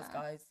into, girls, Yeah.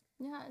 guys.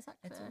 Yeah,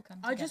 exactly. It's all come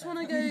I just together.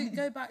 want to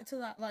go back to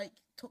that like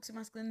toxic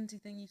masculinity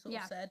thing you sort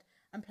Yeah. of said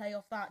and play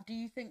off that. Do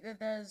you think that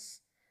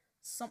there's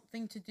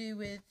something to do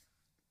with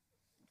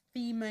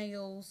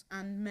females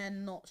and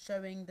men not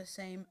showing the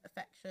same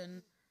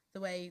affection the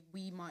way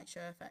we might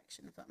show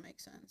affection, if that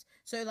makes sense?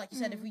 So like you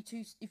said, if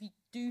you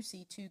do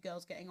see two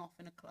girls getting off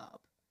in a club,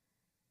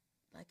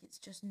 like it's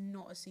just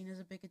not as seen as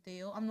a bigger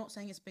deal. I'm not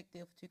saying it's a big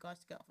deal for two guys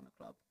to get off in a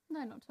club, No,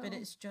 not at all. but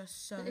it's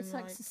just so But it's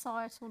like like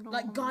societal norms.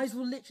 like guys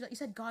will literally, like you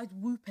said, guys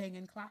whooping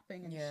and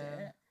clapping and Yeah.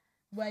 shit.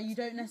 Where you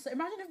don't necessarily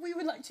imagine if we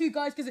were like two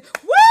guys because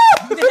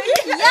woo!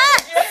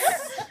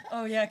 Yes!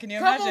 Oh yeah, can you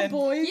Come imagine? on,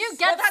 boys. You Well,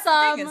 get that's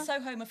some. the thing. It's so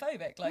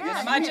homophobic. Like, Yeah,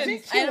 and imagine,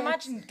 ridiculous. and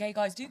imagine gay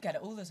guys do get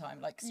it all the time.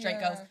 Like straight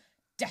Yeah. girls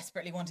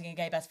desperately wanting a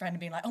gay best friend and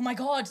being like, "Oh my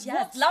god, yes,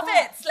 What's love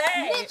that? it, slay!"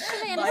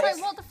 Literally, and it's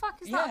like, what the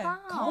fuck is that yeah,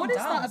 about? calm What is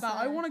down. that about?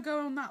 I want to go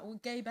on that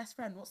with gay best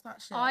friend. What's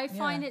that shit? I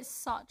find Yeah. it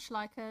such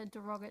like a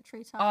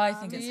derogatory term. I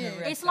think Do it's you?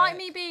 horrific. It's like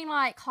me being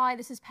like, "Hi,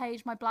 this is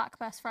Paige, my black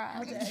best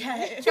friend." Do dare you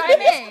Yeah. know what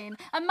I mean?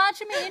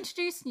 Imagine me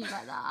introducing you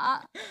like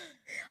that.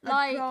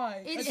 Like,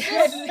 cry. it's I'd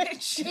just,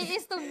 Literally. it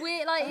is the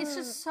weird, like, it's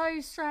just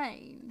so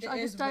strange. It I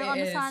is just don't weird.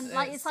 It is, understand.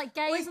 Like, it's- it's like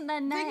gay Wait, isn't their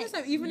thing name. is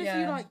though, even if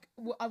you Yeah. like,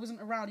 I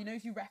wasn't around, you know,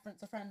 if you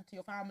reference a friend to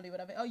your family,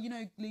 whatever, oh, you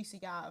know, Lucy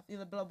Gav,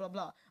 blah blah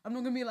blah. I'm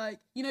not gonna be like,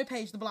 you know,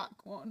 Paige the black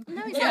one.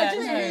 No, Like, Yeah, I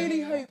just no.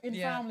 really hope in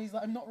Yeah. families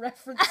that I'm not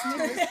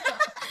referencing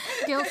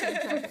you.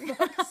 Guilty. For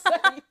fuck's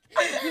sake.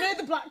 You know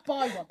the black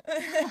bi one.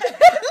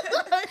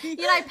 You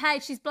know,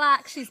 Paige, she's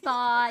black, she's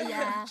bi,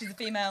 yeah. She's a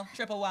female,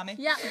 triple whammy.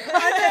 Yeah.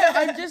 I know,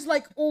 I'm just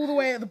like all the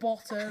way at the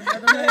bottom. I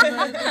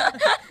don't know.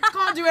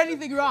 Can't do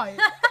anything right.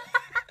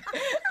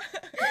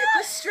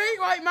 The straight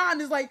white man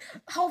is like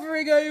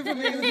hovering over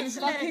me with his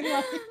fucking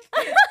like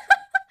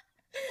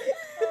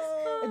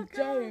a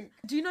joke.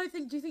 Do you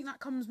think that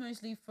comes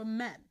mostly from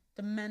men?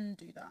 Do men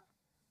do that?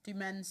 Do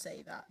men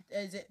say that?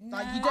 Is it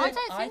like you No, don't?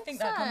 I don't think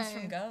that comes so.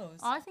 from girls.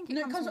 I think it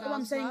No, comes it comes from from what I'm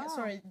girls saying. as well.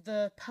 Sorry,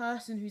 the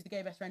person who's the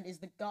gay best friend is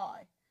the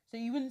guy. So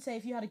you wouldn't say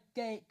if you had a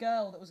gay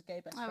girl that was a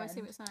gay best Oh, I friend.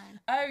 see what you're saying.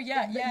 Oh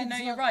yeah, But yeah. it's No,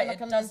 not you're right.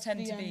 like It a does tend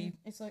to be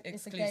lesbian,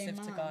 it's a gay exclusive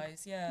to man.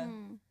 guys. Yeah.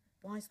 Hmm.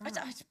 Why is I,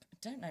 that? I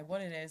don't know what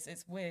it is.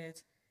 It's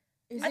weird.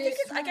 Is I think it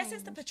it's. I guess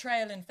it's the strange?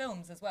 portrayal in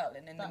films as well,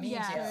 and in the That's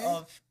media true.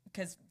 of,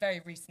 because very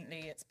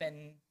recently it's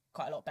been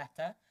quite a lot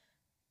better,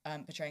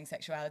 portraying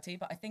sexuality.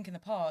 But I think in the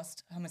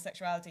past,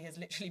 homosexuality has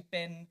literally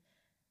been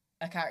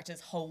a character's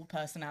whole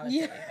personality,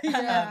 Yeah.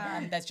 Yeah.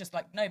 and there's just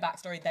like no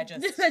backstory. They're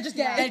just They're just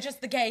gay. they're just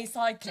the gay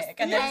sidekick,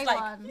 and the they're just gay like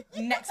one.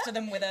 next to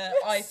them with an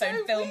iPhone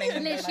so filming weird.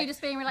 them. being Literally like,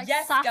 just being like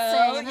 "Yes, sassy.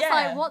 girl, And it's yeah."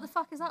 like, what the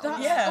fuck is that? That's,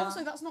 all Yeah. about?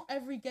 Also, that's not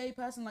every gay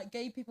person. Like,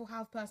 gay people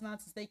have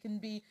personalities. They can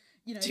be,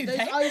 you know, Do those.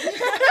 they?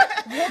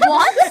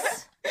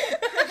 What?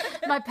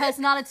 My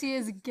personality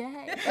is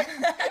gay.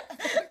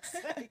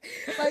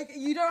 Like,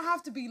 you don't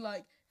have to be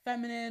like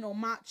feminine or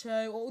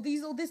macho or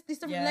these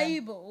different Yeah.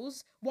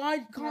 labels. Why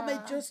can't Yeah.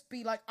 they just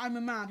be like, I'm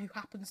a man who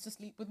happens to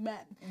sleep with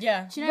men?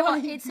 Yeah. Do you know what?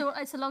 Like-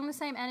 It's along the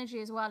same energy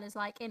as well as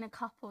like in a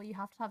couple, you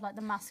have to have like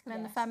the masculine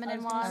and the Yes, I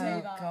feminine was gonna one. say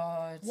Oh that.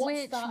 God. What's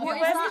Which, that what about?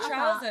 is Where's that the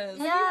about? trousers?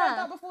 Have you heard Yeah.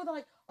 that before? They're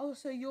like, oh,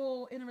 so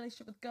you're in a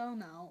relationship with a girl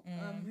now.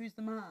 Who's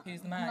the man? Who's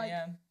the I'm man? like,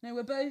 Yeah. No,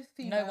 we're both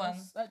females. No one.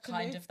 Actually.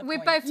 Kind of the We're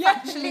point. both Yeah.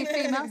 actually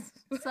females.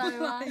 So,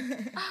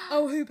 Like,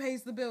 oh, who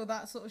pays the bill?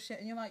 That sort of shit.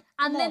 And you're like,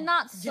 and come then on,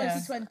 that's Yeah.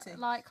 just 2020.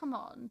 like, come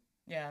on.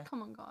 Yeah.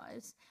 Come on,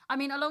 guys. I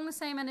mean, along the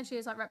same energy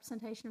as like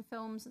representation in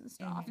films and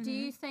stuff, do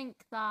you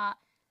think that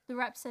the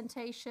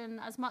representation,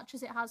 as much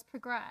as it has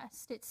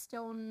progressed, it's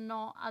still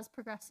not as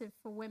progressive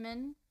for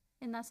women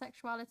in their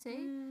sexuality?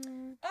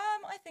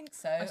 I think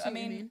so. I see I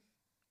what you mean,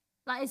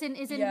 Like, is in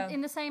Yeah.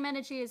 in the same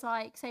energy as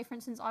like, say for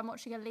instance, I'm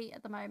watching Elite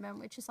at the moment,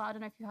 which is I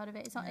don't know if you've heard of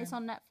it. It's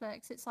on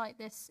Netflix. It's like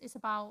this. It's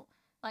about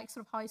like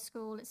sort of high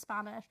school. It's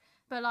Spanish,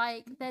 but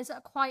like there's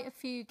quite a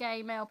few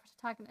gay male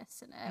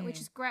protagonists in it, which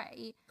is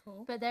great.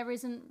 Cool. But there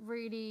isn't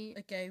really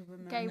A gay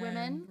woman. gay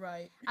women.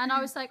 Right. And I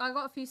was like, I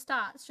got a few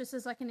stats just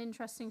as like an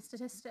interesting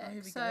statistic.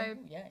 here we So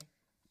go. ooh, yay.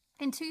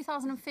 in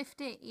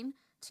 2015,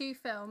 2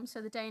 films,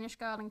 so The Danish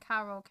Girl and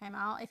Carol came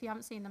out. If you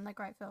haven't seen them, they're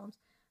great films.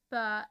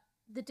 But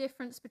the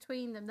difference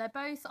between them, they're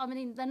both, I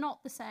mean, they're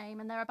not the same,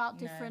 and they're about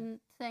No.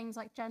 different things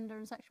like gender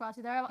and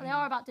sexuality. They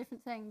are about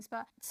different things.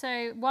 But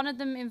so one of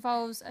them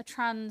involves a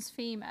trans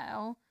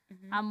female,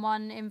 and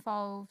one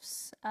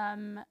involves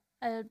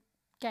a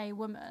gay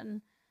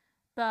woman.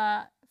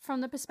 But from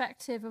the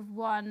perspective of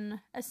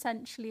one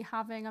essentially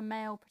having a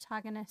male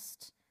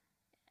protagonist,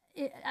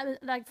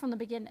 like from the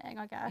beginning,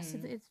 I guess,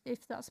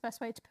 if that's the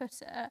best way to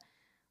put it.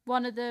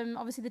 One of them,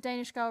 obviously, The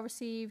Danish Girl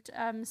received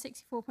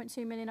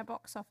 64.2 million at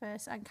box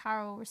office, and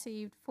Carol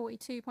received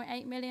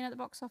 42.8 million at the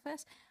box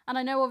office. And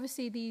I know,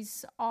 obviously,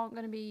 these aren't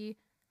going to be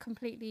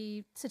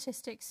completely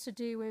statistics to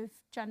do with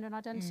gender and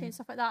identity and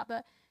stuff like that.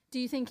 But do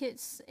you think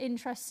it's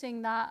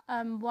interesting that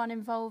one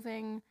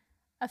involving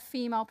a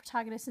female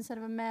protagonist instead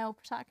of a male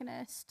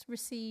protagonist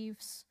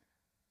receives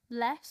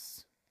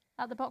less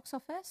at the box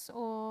office?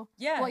 Or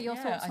Yeah. what are your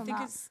yeah. thoughts on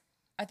that?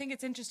 I think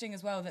it's interesting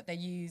as well that they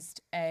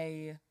used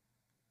a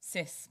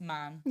cis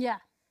man Yeah.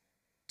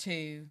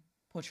 to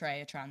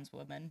portray a trans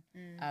woman.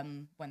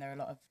 When there are a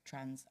lot of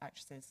trans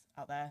actresses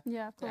out there.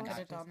 Yeah, of and course. Could have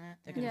actors, done it.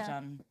 They could Yeah. have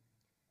done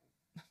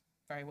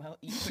very well,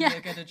 equally Yeah.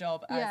 a good a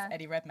job as Yeah.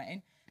 Eddie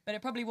Redmayne. But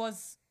it probably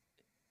was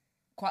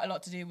quite a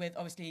lot to do with,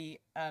 obviously,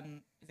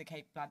 is it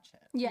Kate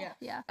Blanchett? Yeah,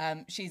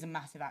 yeah. She's a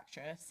massive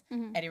actress.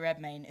 Mhm. Eddie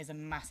Redmayne is a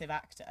massive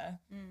actor.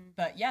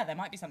 But yeah, there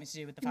might be something to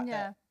do with the fact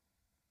Yeah. that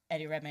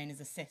Eddie Redmayne is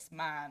a cis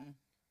man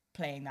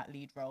playing that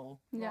lead role,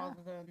 Yeah.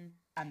 Rather than.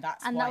 and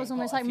that's And why that it was got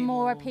almost a like few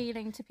more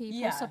appealing to people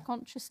Yeah.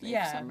 subconsciously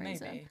Yeah, for some maybe.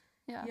 reason.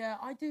 Yeah. Yeah,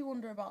 I do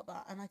wonder about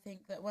that, and I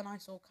think that when I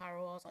saw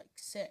Carol, I was like,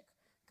 sick.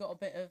 Got a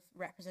bit of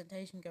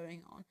representation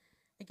going on.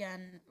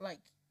 Again, like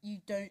you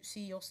don't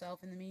see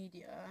yourself in the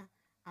media,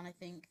 and I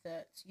think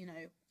that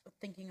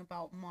thinking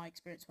about my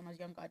experience when I was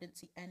younger, I didn't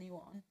see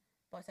anyone.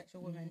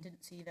 Bisexual women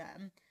didn't see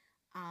them.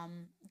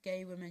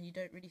 Gay women, you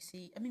don't really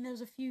see. I mean, there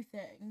was a few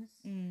things.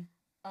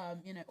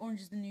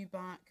 Orange is the New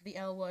Black. The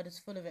L word is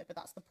full of it, but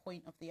that's the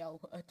point of the L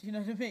word. Do you know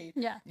what I mean?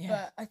 Yeah. Yeah.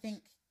 But I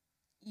think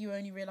you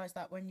only realise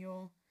that when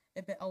you're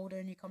a bit older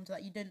and you come to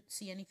that. You didn't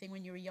see anything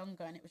when you were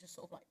younger, and it was just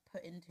sort of like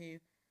put into.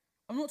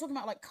 I'm not talking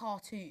about like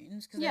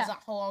cartoons, because Yeah. there's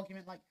that whole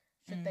argument like,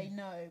 should they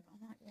know? But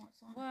I'm like, what's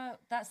that? Well,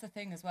 that's the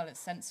thing as well. It's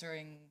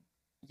censoring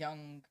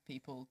young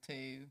people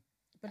and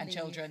Believe.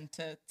 children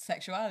to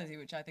sexuality,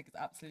 which I think is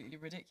absolutely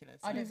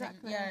ridiculous. I don't Exactly.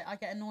 think. Yeah, I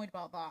get annoyed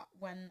about that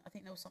when I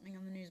think there was something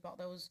on the news about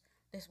there was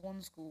this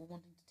one school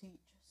wanting to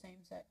teach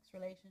same-sex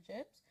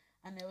relationships,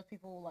 and there was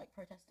people like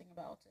protesting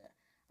about it.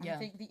 And Yeah. I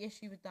think the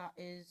issue with that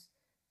is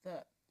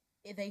that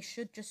they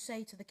should just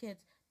say to the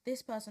kids,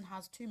 this person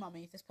has two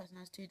mummies, this person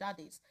has two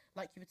daddies,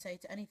 like you would say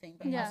to anything.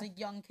 But Yeah. as a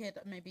young kid,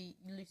 maybe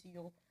Lucy,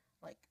 you'll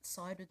like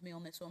side with me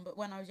on this one. But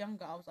when I was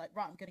younger, I was like,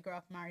 right, I'm gonna grow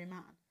up and marry a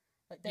man.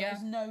 Like there Yeah.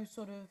 was no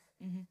sort of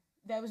Mhm.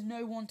 there was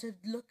no one to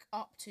look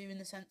up to in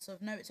the sense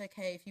of no, it's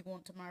okay if you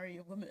want to marry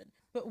a woman.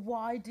 But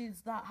why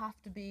does that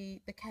have to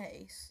be the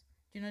case?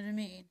 Do you know what I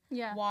mean?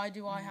 Yeah. Why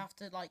do I have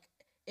to like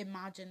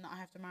imagine that I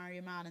have to marry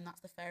a man and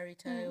that's the fairy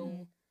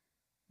tale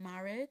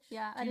marriage?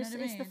 Yeah, Do and you know it's,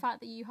 what I it's the mean? fact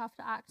that you have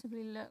to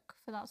actively look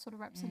for that sort of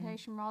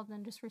representation rather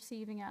than just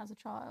receiving it as a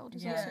child.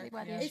 Is Yeah. ultimately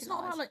where the Yeah. issue It's not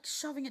lies. about like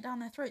shoving it down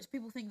their throats.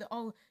 People think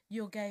that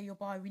you're gay, you're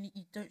bi,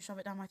 you don't shove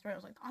it down my throat. I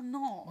was like, I'm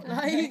not.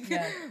 Like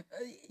Yeah.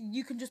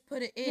 you can just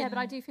put it in. Yeah, but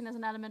I do think there's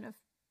an element of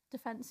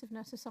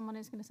defensiveness if someone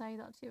is going to say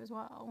that to you as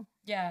well.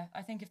 Yeah,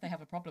 I think if they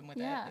have a problem with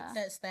Yeah. it, it's,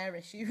 That's their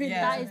issue. Yeah. Really,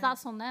 That isn't is it?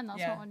 that's on them. That's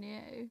Yeah. not on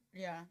you.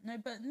 Yeah, no,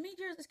 but the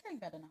media is getting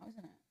better now,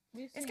 isn't it?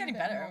 We've it's seen a getting bit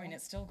better. I more. mean,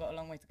 it's still got a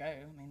long way to go.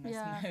 I mean, there's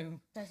Yeah. no.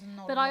 There's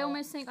not. But a I lot.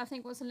 almost think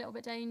what's a little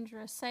bit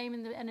dangerous. Same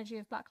in the energy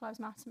of Black Lives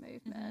Matter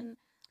movement.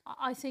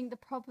 I think the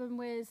problem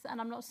with, and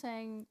I'm not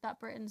saying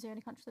that Britain's the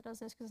only country that does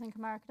this because I think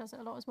America does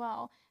it a lot as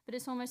well. But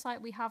it's almost like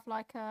we have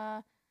like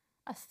a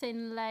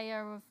thin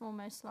layer of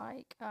almost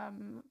like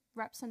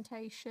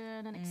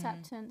representation and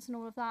acceptance and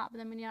all of that. But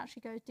then when you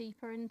actually go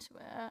deeper into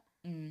it,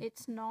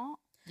 it's not.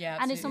 Yeah,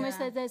 And it's absolutely. almost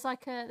that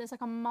there's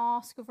like a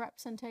mask of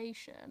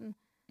representation,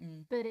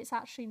 but it's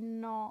actually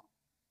not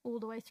all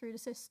the way through the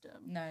system.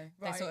 No,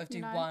 they Right. sort of do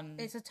You know, one.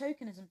 It's a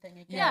tokenism thing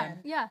again. Yeah,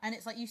 yeah. And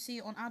it's like you see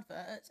it on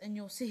adverts and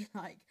you'll see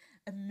like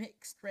a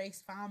mixed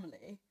race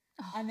family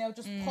and they'll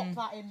just pop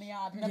that in the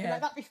ad and they'll be Yeah.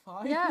 like, that'd be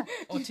fine. Yeah.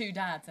 Or two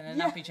dads and a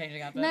Yeah. nappy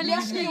changing advert. No, Literally,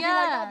 literally, you'll be yeah.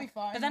 like, that'd be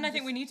fine. But then and I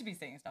think just- we need to be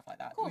seeing stuff like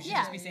that. course, We should yeah.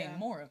 just be seeing Yeah.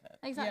 more of it.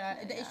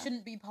 Exactly. it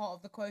shouldn't be part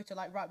of the quota.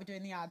 Like, right, we're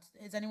doing the ads.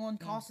 Has anyone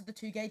casted the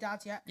two gay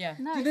dads yet? Yeah.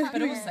 No, Do you know what I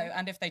But exactly. mean? also,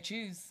 and if they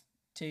choose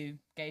two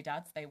gay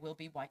dads, they will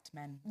be white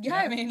men. Yeah. You know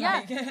what I mean? Yeah.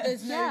 Like,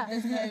 There's no, Yeah.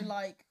 there's no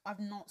like. I've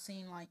not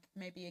seen like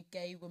maybe a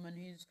gay woman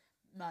who's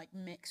like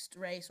mixed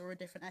race or a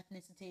different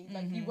ethnicity.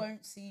 Like you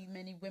won't see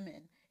many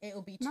women.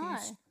 It'll be two No.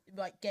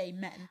 like gay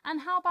men.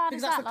 And how bad Because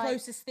is that's that? the Like,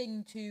 closest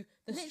thing to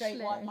the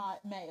straight white Literally.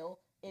 male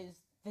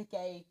is the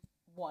gay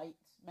white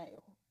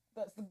male.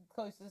 That's the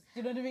closest. Do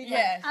you know what I mean?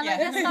 Yeah. and yeah. I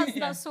guess that's, Yeah.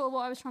 that's sort of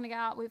what I was trying to get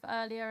at with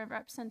earlier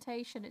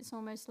representation. It's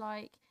almost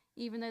like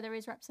even though there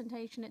is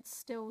representation, it's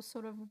still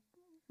sort of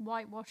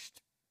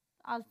whitewashed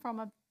as from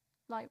a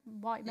like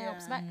white male Yeah,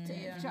 perspective. Do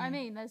you know what I yeah.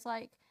 mean? There's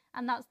like,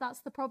 and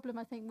that's the problem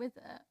I think with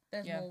it.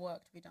 There's Yeah. more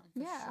work to be done. For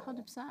Yeah, sure.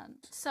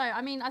 100%. So, I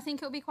mean, I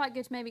think it would be quite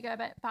good to maybe go a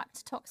bit back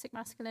to toxic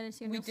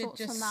masculinity and We your did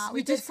thoughts on just- that. we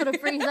We did did- sort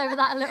of breeze over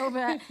that a little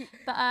bit.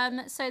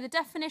 But so the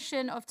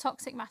definition of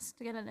toxic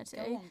masculinity.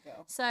 Go on,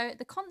 girl. So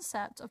the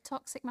concept of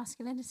toxic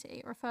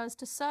masculinity refers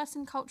to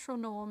certain cultural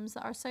norms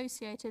that are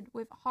associated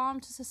with harm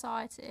to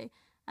society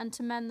and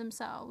to men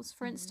themselves.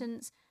 For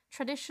instance,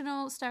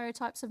 traditional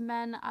stereotypes of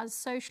men as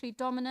socially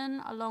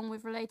dominant, along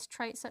with related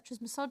traits such as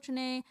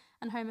misogyny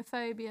and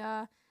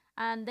homophobia,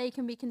 and they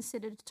can be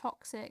considered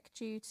toxic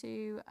due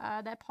to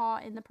their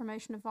part in the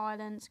promotion of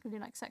violence, including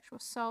like sexual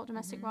assault,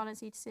 domestic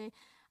violence, etc.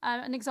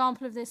 An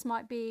example of this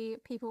might be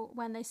people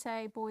when they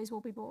say boys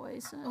will be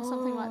boys,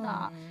 something like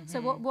that.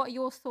 So what are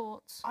your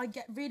thoughts? I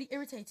get really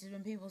irritated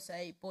when people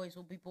say boys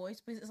will be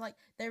boys because it's like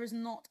there is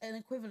not an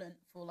equivalent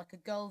for like a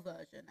girl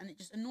version, and it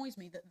just annoys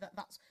me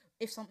that's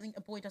if a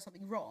boy does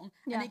something wrong,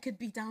 Yeah. and it could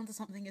be down to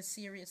something as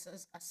serious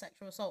as a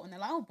sexual assault, and they're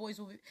like, oh, boys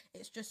will be.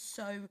 It's just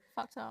so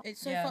Fucked up.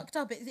 it's so Yeah. fucked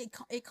up.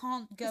 It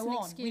can't go an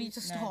on. We need to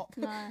excuse. No. stop.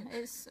 No,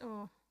 it's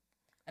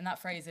And that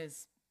phrase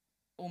is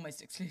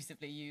almost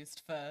exclusively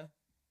used for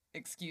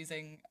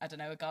excusing, I don't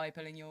know, a guy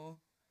pulling your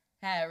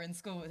hair in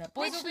school. Like,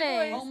 boys will be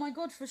Literally. boys. Oh my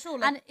god, for sure.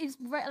 Like, and it's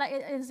like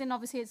it is in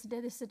obviously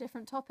this is a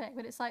different topic,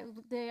 but it's like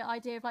the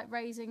idea of like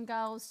raising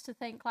girls to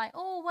think like,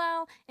 oh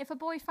well, if a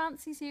boy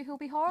fancies you, he'll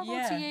be horrible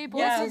Yeah. to you. Boys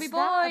Yeah. will be What's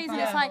that boys, and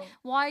it's like, about?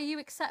 why are you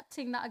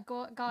accepting that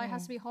a guy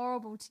has to be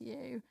horrible to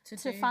you To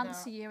to do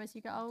fancy that. you as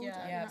you get older?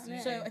 Yeah. you Yeah, know what I mean?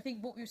 absolutely. So I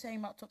think what we were saying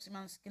about toxic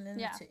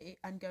masculinity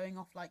and going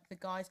off like the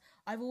guys,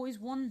 I've always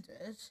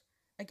wondered.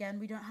 Again,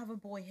 we don't have a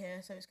boy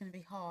here, so it's going to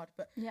be hard.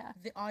 But Yeah.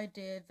 the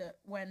idea that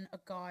when a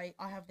guy,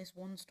 I have this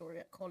one story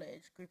at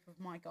college, group of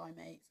my guy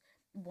mates,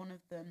 one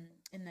of them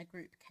in their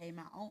group came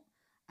out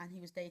and he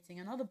was dating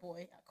another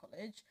boy at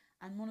college,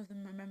 and one of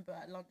them, remember,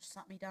 at lunch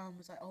sat me down and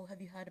was like, oh, have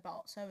you heard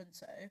about so and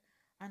so?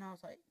 And I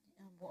was like,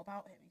 what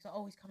about him? He's like,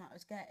 oh, he's come out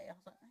as gay. I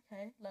was like,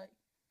 okay, like,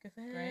 good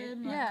for Great.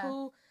 him, like, Yeah.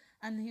 cool.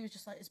 And he was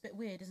just like, it's a bit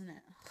weird, isn't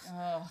it?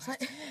 Oh. It's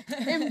like,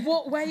 in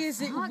what way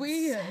is it Fuck's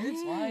weird?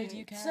 sake. Why do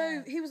you care?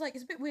 So he was like,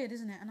 it's a bit weird,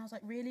 isn't it? And I was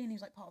like, really? And he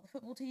was like, part of the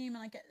football team.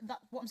 And I get that.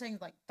 What I'm saying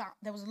is like that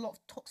there was a lot of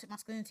toxic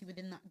masculinity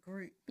within that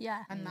group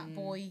Yeah. and that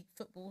boy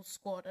football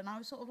squad. And I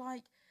was sort of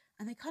like,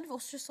 and they kind of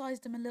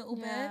ostracized him a little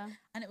Yeah. bit.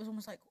 And it was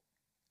almost like,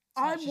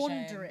 Such a I'm shame.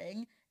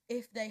 wondering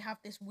if they have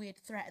this weird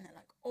threat and they're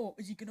like, oh,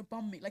 is he going to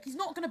bum me? Like, he's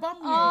not going to bum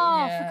you.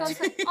 Oh, Yeah. for God's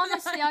sake.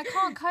 Honestly, I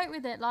can't cope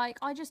with it. Like,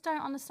 I just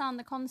don't understand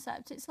the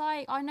concept. It's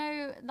like, I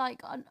know,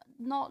 like,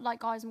 not like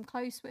guys I'm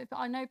close with, but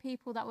I know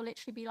people that will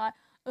literally be like,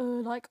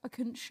 oh, like I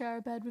couldn't share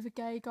a bed with a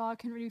gay guy, I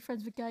couldn't really be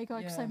friends with a gay guy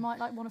because Yeah. they might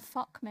like want to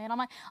fuck me. And I'm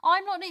like,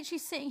 I'm not literally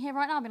sitting here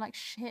right now being like,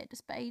 shit,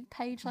 does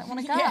Paige like want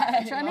to go? Yeah,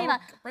 Do you know what I mean? Well,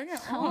 Like, bring it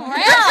oh, on.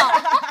 right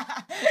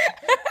out.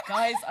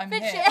 Guys, I'm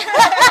Bitch, here.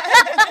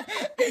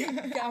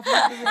 Get up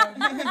out of the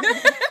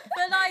room.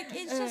 But like,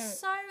 it's just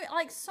so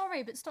like,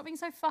 sorry, but stop being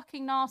so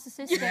fucking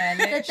narcissistic Yeah,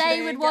 that they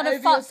literally, would get want to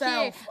over fuck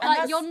yourself. you. And Like,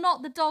 that's- you're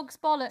not the dog's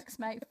bollocks,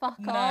 mate. Fuck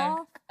No,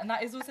 off. and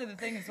that is also the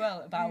thing as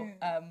well about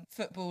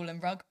football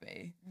and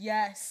rugby.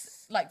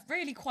 Yes. Like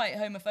really quite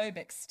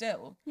homophobic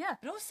still. Yeah.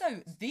 But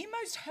also the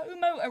most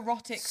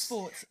homoerotic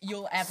sports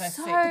you'll ever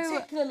So- see.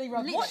 Particularly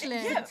rugby. Literally.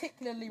 Yeah.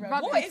 Particularly rugby.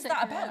 Rugby. What is that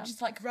particular. about?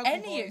 Just like Rugby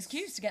any boys.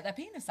 excuse to get their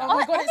penis Oh out.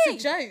 my god, any,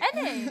 it's a joke.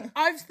 any.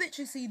 I've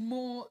literally seen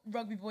more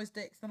rugby boys'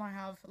 dicks than I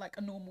have like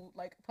a normal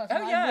like person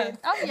Oh I'm yeah. with.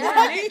 Oh,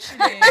 Yeah, yeah.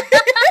 literally.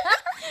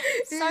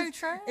 So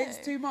true. It's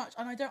too much,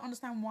 and I don't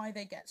understand why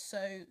they get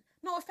so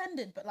not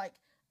offended, but like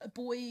a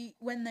boy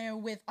when they're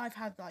with. I've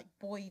had like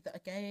boys that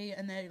are gay,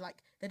 and they're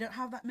like they don't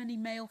have that many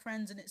male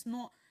friends, and it's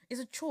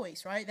a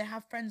choice, right? They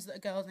have friends that are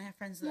girls, and they have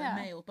friends that Yeah. are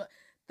male, but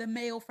the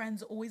male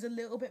friends are always a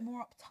little bit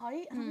more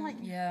uptight, and I'm like,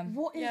 Yeah.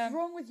 what is Yeah.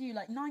 wrong with you?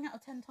 Like 9 out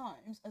of 10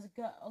 times as a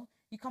girl,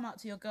 you come out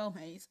to your girl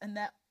mates, and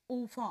they're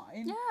all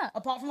fine. Yeah.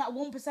 Apart from that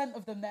 1%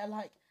 of them, they're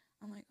like,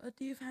 I'm like, oh,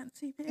 do you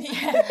fancy me?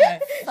 Yeah.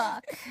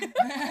 Fuck.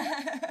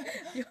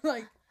 You're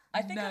like,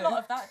 I think a no. lot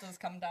of that does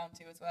come down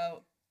to as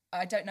well.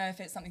 I don't know if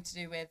it's something to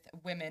do with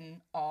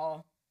women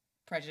are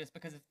prejudiced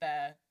because of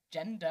their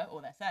gender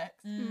or their sex.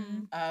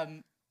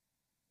 Mm.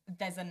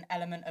 There's an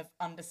element of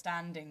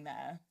understanding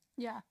there,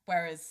 Yeah.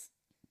 whereas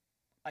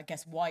I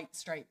guess white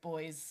straight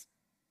boys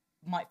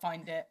might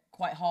find it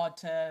quite hard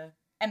to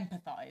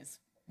empathise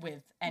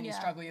with any Yeah.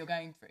 struggle you're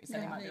going through. So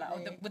they might be like, oh,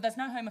 Completely. well, there's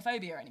no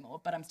homophobia anymore,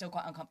 but I'm still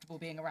quite uncomfortable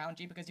being around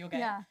you because you're gay.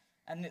 Yeah.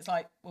 And it's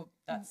like, well,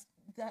 that's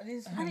that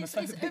is And it's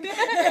homophobic. but it is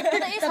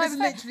That is homophobic,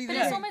 literally but the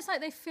it's thing. almost like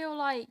they feel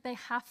like they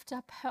have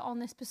to put on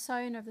this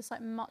persona of this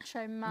like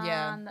macho man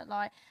Yeah. that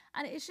like,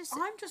 and it's just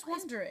I'm just it's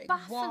wondering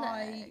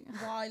baffling.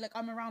 why like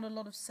I'm around a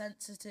lot of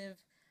sensitive.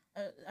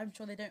 I'm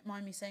sure they don't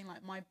mind me saying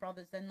like my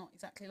brothers. They're not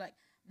exactly like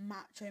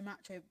macho,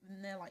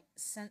 and they're like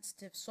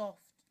sensitive,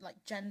 soft, like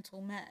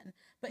gentle men.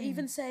 But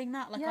even saying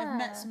that, like I've Yeah.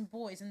 met some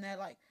boys and they're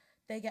like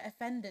they get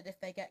offended if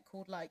they get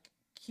called like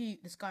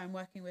cute. This guy I'm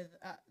working with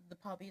at the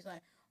pub, he's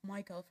like,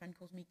 my girlfriend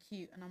calls me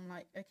cute, and I'm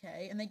like,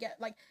 okay, and they get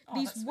like Oh,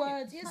 these that's sweet.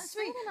 words. Yeah, That's it's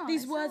sweet. really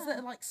These nice, words yeah. that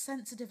are like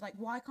sensitive. Like,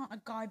 why can't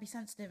a guy be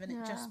sensitive and it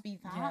Yeah. just be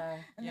that? Yeah,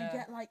 And yeah. they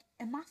get like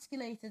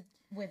emasculated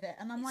with it,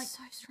 and I'm like, it's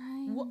so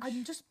strange. what?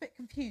 I'm just a bit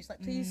confused.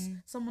 Like, please,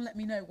 someone let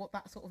me know what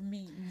that sort of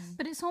means.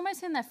 But it's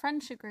almost in their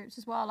friendship groups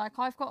as well. Like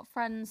I've got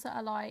friends that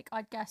are like,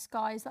 I guess,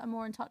 guys that are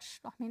more in touch.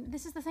 I mean,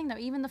 this is the thing though.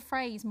 Even the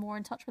phrase "more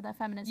in touch with their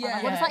feminine side,"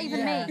 like, what does Yeah, that even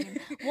yeah. mean?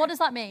 What does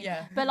that mean?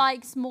 Yeah. But like,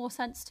 it's more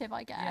sensitive,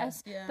 I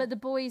guess. Yeah. But the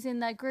boys in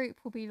their group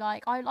will be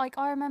like,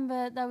 I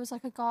remember there was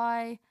like a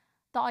guy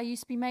that I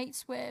used to be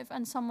mates with,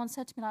 and someone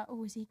said to me like,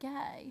 "Oh, is he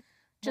gay?"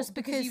 Just What,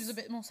 because he was a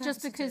bit more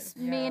just because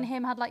sensitive? me and Yeah.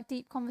 him had like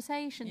deep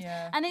conversations,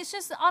 Yeah. and it's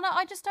just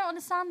I just don't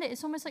understand it.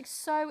 It's almost like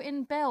so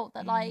inbuilt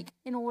that like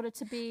in order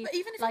to be But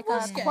even if like he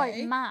was a gay, quote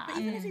man, but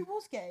even if he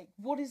was gay,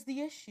 what is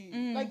the issue?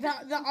 Like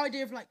that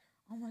idea of like,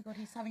 oh my god,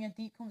 he's having a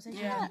deep conversation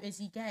Yeah. with you. Is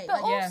he gay?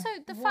 but Like, Yeah. also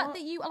the What? fact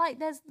that you like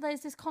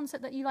there's this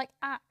concept that you like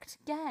act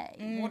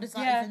gay. what does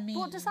that Yeah. even mean?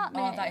 What does that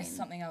mean? Oh, that is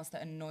something else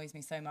that annoys me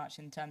so much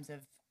in terms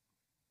of,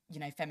 you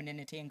know,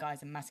 femininity in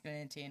guys and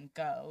masculinity in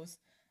girls.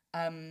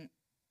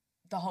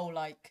 The whole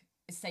like,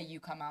 say you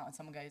come out and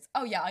someone goes,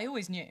 "Oh yeah, I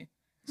always knew."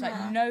 It's like,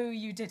 Yeah. no,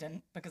 you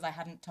didn't, because I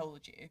hadn't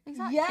told you.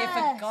 Exactly.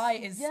 Yeah. If a guy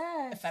is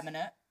yes.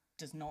 effeminate,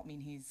 does not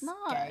mean he's No.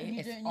 gay. You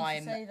If don't need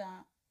I'm to say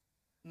that.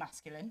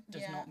 masculine,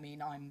 does Yeah. not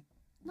mean I'm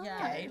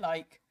Yeah. gay.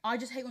 Like, I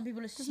just hate when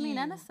people assume. Doesn't mean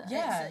anything.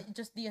 Yeah. It's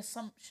just the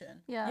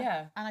assumption. Yeah.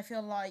 yeah. And I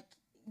feel like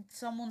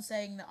someone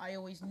saying that I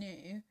always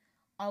knew,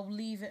 I'll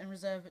leave it and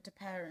reserve it to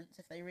parents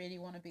if they really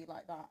want to be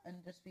like that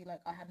and just be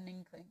like, I had an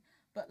inkling.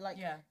 But like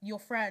Yeah. your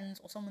friends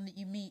or someone that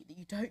you meet that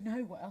you don't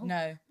know well,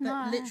 No. that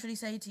No. literally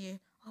say to you,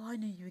 "Oh, I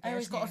knew you were gay. I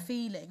always just got a knew."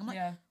 feeling." I'm like,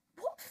 Yeah.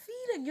 "What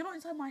feeling? You're not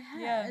inside my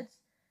head." Yeah.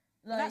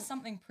 Like, That's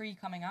something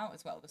pre-coming out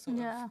as well. The sort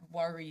Yeah. of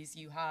worries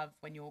you have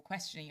when you're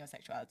questioning your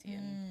sexuality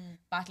and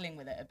battling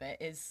with it a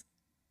bit is,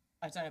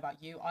 I don't know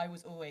about you, I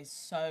was always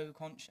so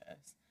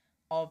conscious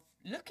of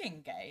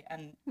looking gay,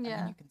 and I Yeah.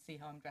 mean, you can see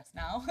how I'm dressed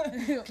now.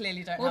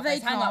 Clearly don't well, have they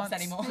those hang-ups can't,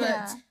 anymore. But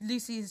Yeah.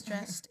 Lucy is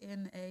dressed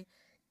in a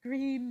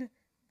green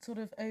sort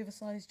of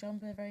oversized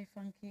jumper, very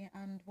funky.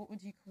 And what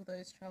would you call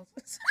those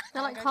trousers?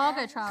 They're like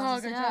cargo trousers.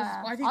 Cargo yeah.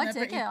 trousers. I think they're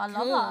dig pretty it. I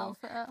love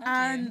cool. that outfit.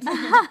 And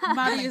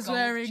Maddie is Gold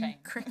wearing chain.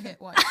 cricket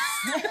whites.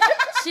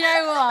 Do you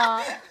know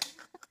what?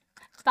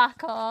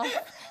 Back off.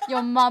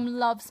 Your mum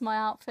loves my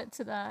outfit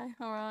today.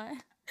 All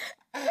right.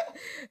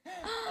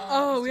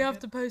 Oh, we have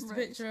to post a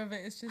Rich. picture of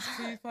it. It's just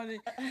too funny.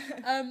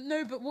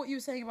 No, but what you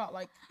were saying about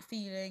like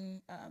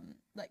feeling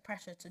like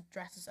pressure to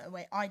dress a certain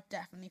way, I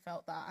definitely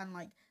felt that. And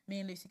like me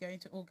and Lucy going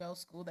to all girls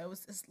school, there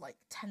was this like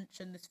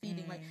tension, this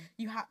feeling like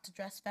you had to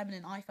dress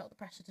feminine. I felt the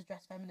pressure to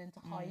dress feminine to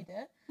hide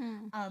it.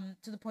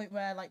 To the point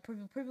where like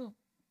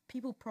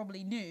people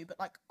probably knew, but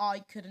like I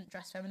couldn't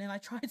dress feminine. I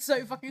tried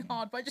so fucking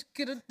hard, but I just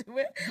couldn't do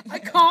it. I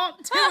can't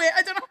do it.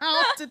 I don't know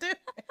how to do it.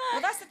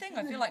 Well, that's the thing.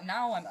 I feel like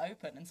now I'm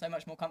open and so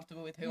much more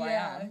comfortable with who I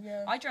Yeah, am.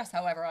 yeah. I dress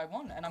however I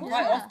want, and I'm course.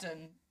 quite Yeah.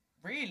 often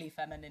really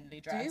femininely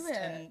dressed it.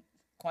 and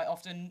quite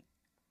often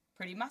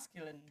pretty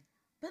masculine.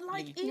 But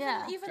like Leave. even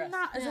Yeah. even Dress.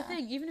 that as a Yeah.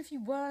 thing, even if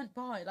you weren't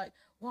bi, like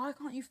why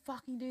can't you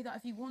fucking do that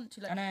if you want to?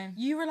 Like I know.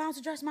 you're allowed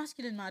to dress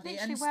masculine, Maddie,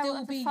 Literally and wear still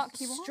whatever be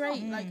fuck you want.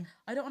 straight. Like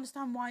I don't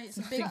understand why it's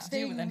a big Nothing to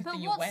do with thing. anything. But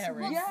you're what's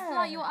wearing. Yeah.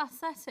 like your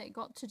aesthetic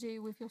got to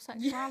do with your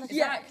sexuality?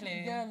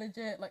 Exactly. Yeah,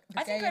 legit. Like the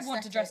I think gay I'd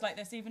want to dress aesthetic.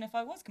 like this even if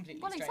I was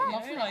completely Well, straight.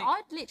 exactly. You know? Like,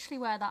 I'd literally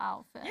wear that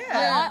outfit. Yeah. Like,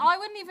 Yeah. I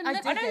wouldn't even I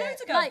look. dig I know it.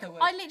 loads of girls Like that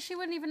would. I literally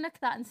wouldn't even look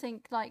at that and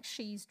think like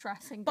she's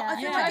dressing But gay. I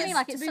feel You know like what I mean?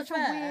 Like to it's be such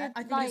fair, a weird, I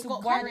think like it's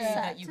got worry better.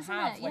 that you isn't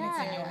have it? when it's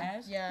in Yeah. your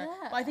head. Yeah. Yeah.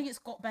 But I think it's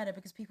got better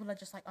because people are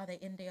just like, are they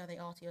indie, are they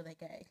arty, are they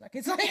gay? Like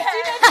it's like, Yeah.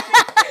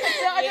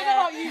 yeah, I don't know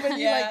about you when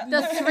Yeah. you The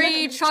like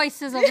three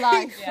choices of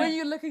life. Yeah. when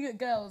you're looking at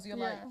girls, you're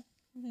like,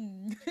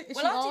 Yeah. is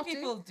Well, she arty arty?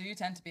 people do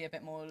tend to be a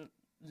bit more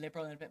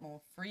liberal and a bit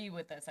more free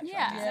with their sexuality.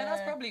 Yeah. So that's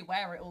Yeah. probably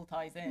where it all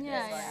ties in.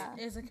 Yeah, It's like, yeah. It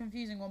is a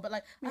confusing one, but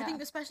like I Yeah.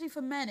 think especially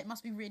for men, it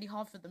must be really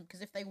hard for them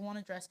because if they want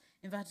to dress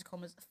inverted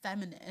commas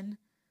feminine,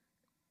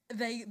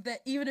 they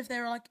even if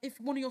they're like if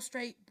one of your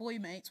straight boy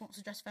mates wants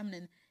to dress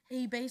feminine,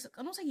 he basically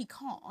I'm not saying he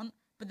can't,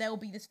 but there will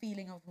be this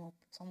feeling of well,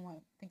 someone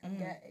won't think I'm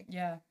gay.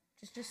 Yeah.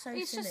 Just so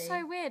It's silly. just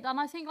so weird, and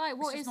I think like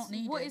what just is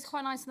not what is needed.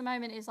 quite nice at the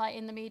moment is like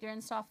in the media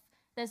and stuff.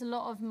 There's a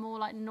lot of more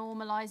like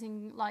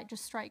normalizing like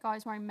just straight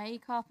guys wearing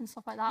makeup and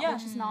stuff like that, Yeah.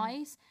 which is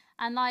nice.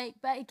 And like,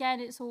 but again,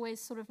 it's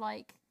always sort of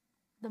like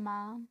the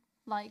man,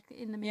 like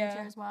in the media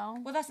Yeah. as well.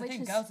 Well, that's the which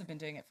thing. is- Girls have been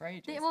doing it for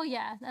ages. Well,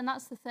 yeah, and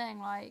that's the thing.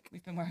 Like,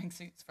 We've been wearing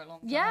suits for a long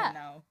time Yeah.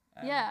 now.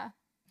 yeah,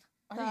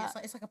 I think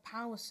but- it's like a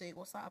power suit.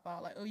 What's that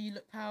about? Like, oh, you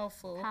look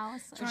powerful. how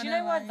But Trying do you to,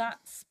 know why like-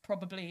 that's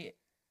probably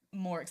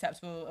more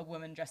acceptable, a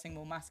woman dressing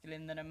more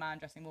masculine than a man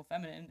dressing more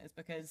feminine, is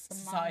because The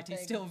man society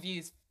thing. still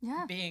views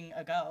yeah, being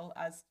a girl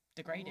as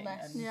degrading.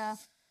 Less. And yeah.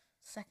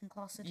 Second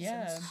class citizens.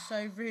 Yeah.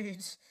 So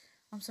rude.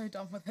 I'm so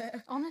done with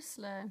it.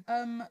 Honestly,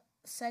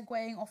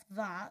 Segueing off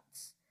that,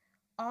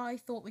 I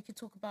thought we could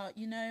talk about,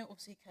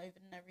 obviously COVID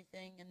and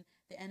everything, and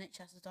the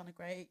NHS has done a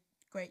great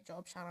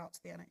job. Shout out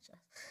to the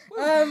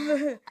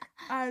NHS.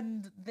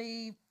 And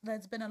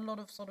there's been a lot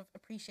of sort of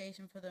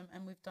appreciation for them,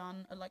 and we've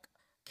done like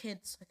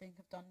kids. I think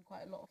have done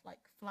quite a lot of like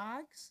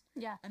flags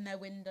yeah, and their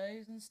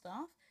windows and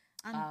stuff.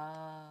 And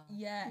Ah.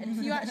 yeah, and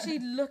if you actually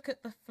look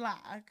at the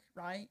flag,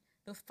 right,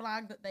 the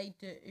flag that they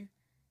do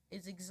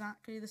is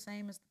exactly the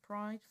same as the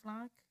Pride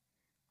flag.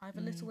 I have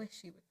a little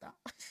issue with that.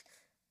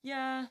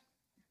 Yeah,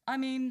 I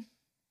mean,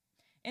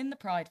 in the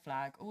pride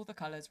flag, all the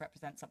colours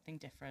represent something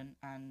different,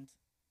 and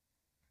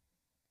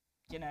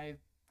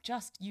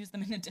just use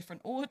them in a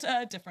different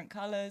order, different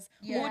colours,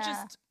 or Yeah.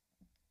 just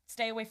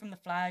stay away from the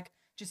flag.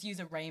 Just use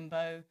a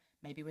rainbow,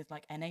 maybe with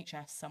like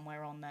NHS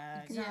somewhere on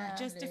there. Yeah.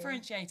 Just Exactly.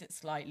 differentiate it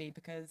slightly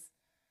because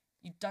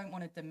you don't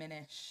want to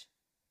diminish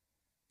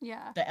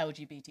yeah. the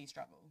LGBT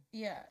struggle.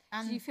 Yeah, Do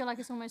and you feel like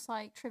it's almost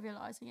like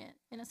trivializing it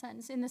in a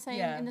sense, in the same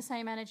Yeah. in the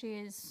same energy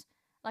as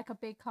like a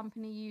big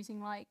company using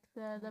like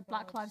the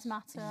Black God. Lives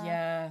Matter?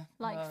 Yeah,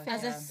 like, well,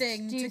 as a yeah.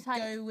 thing Do you to think-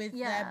 go with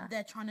yeah.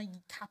 they're trying to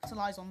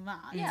capitalize on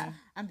that. Yeah.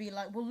 And be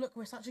like, well, look,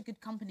 we're such a good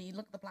company.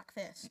 Look at the Black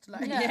Fist.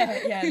 Like,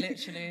 Yeah. Yeah,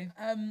 literally.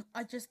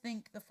 I just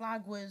think the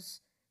flag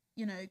was,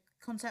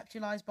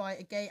 conceptualized by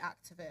a gay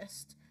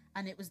activist,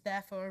 and it was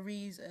there for a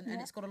reason, and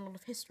Yeah. it's got a lot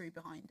of history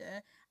behind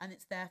it, and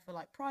it's there for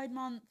like Pride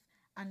Month.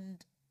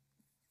 And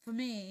for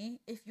me,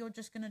 if you're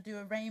just gonna do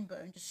a rainbow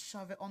and just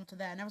shove it onto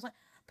there, and I was like,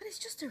 but it's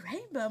just a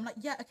rainbow. I'm like,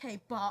 yeah, okay,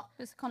 but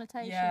It's a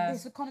connotation. Yeah.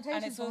 there's a connotation.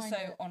 And it's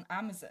also on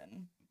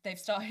Amazon. They've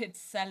started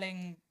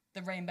selling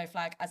the rainbow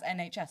flag as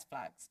NHS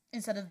flags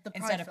instead of the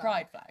instead of flag.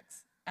 pride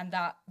flags, and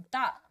that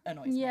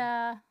annoys me.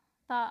 Yeah,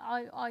 that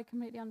I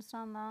completely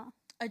understand that.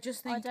 I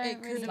just I think don't it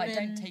could really- have Like,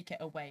 been. don't take it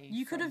away.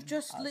 You could have from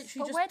just us. literally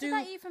But just where do did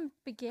that even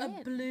begin?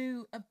 a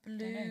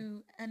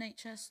blue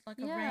NHS like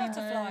a Yeah. rainbow.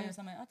 butterfly or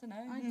something. I don't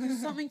know. Like,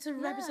 something to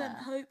represent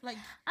Yeah. hope. Like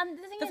And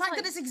the thing the is, fact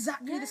like, that it's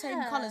exactly the same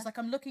yeah. colours. Like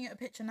I'm looking at a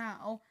picture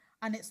now,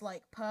 and it's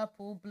like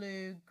purple,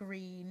 blue,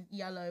 green,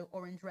 yellow,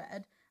 orange,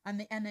 red. And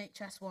the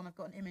NHS one, I've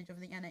got an image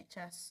of the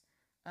NHS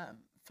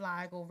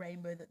flag or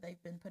rainbow that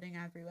they've been putting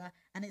everywhere,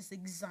 and it's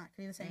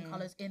exactly the same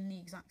colours in the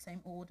exact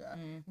same order.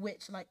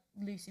 Which, like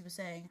Lucy was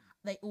saying,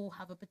 they all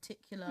have a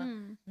particular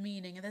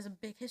meaning, and there's a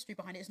big history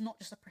behind it. It's not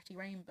just a pretty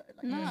rainbow.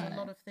 Like there's a No.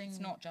 lot of things.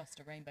 It's not just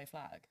a rainbow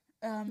flag.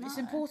 It's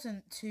No.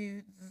 important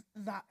to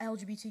that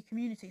LGBT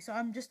community. So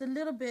I'm just a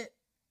little bit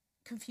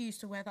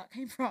confused to where that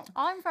came from.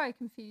 I'm very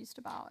confused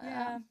about it.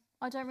 Yeah.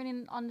 I don't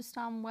really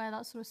understand where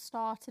that sort of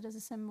started as a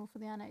symbol for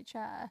the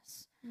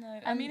NHS. No,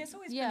 I mean And, it's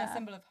always been yeah. a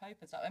symbol of hope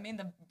and stuff. I mean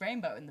the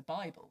rainbow in the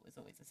Bible was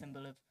always a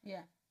symbol of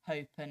Yeah.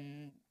 hope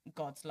and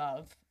God's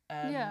love.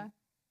 Yeah.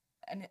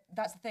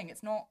 that's the thing.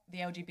 It's not the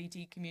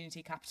LGBT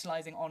community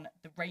capitalizing on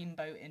the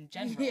rainbow in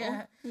general.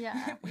 Yeah.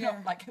 Yeah. We're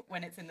not like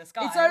when it's in the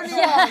sky. It's only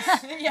we're not-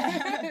 us.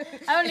 yeah.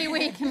 Only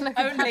we can look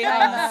at Only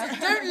that. us.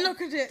 Don't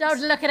look at it.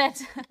 Don't look at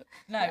it.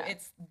 No, Yeah.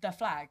 it's the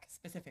flag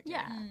specifically.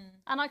 Yeah.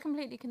 And I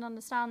completely can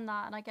understand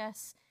that. And I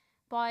guess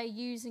by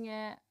using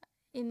it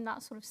in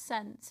that sort of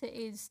sense, it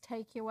is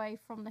taking away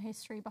from the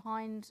history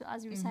behind,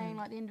 as you were saying,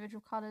 like the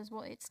individual colours,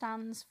 what it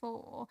stands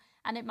for.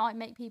 And it might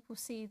make people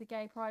see the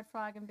gay pride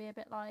flag and be a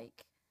bit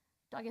like,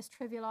 I guess,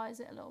 trivialise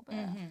it a little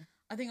bit.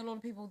 I think a lot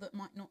of people that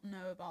might not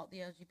know about the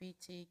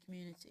LGBT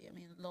community, I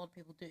mean, a lot of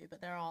people do,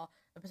 but there are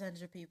a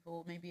percentage of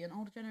people, maybe an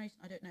older generation,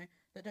 I don't know,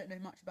 that don't know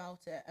much about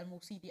it and will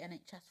see the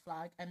NHS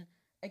flag and,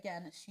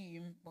 again,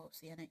 assume, well,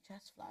 it's the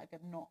NHS flag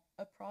and not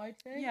a pride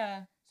thing.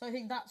 Yeah. So I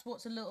think that's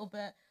what's a little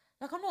bit,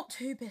 like, I'm not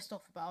too pissed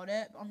off about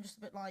it, but I'm just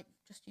a bit like,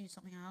 just use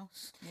something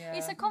else. Yeah.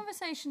 It's a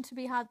conversation to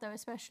be had, though,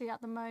 especially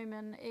at the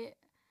moment.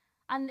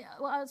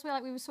 As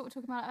we were sort of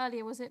talking about it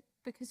earlier, was it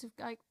because of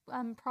like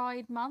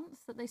Pride Month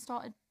that they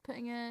started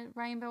putting a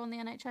rainbow on the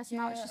NHS and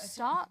now it's Yeah, just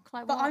stuck?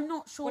 Like, But what? I'm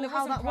not sure Well, it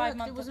how wasn't that Pride worked.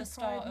 Month It at was the a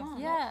start Pride of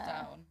Month.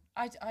 Yeah.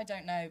 lockdown. I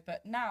don't know,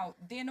 but now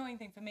the annoying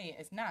thing for me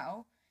is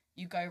now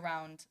you go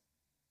round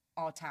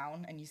our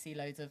town and you see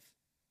loads of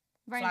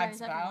Rainbows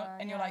flags about, everywhere,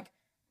 and you're yeah. like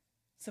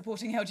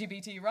supporting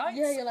LGBT rights,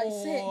 Yeah, you're like,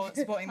 or sick.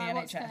 supporting the Like,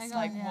 what's NHS. going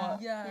Like on?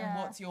 what? Yeah.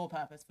 Yeah. What's your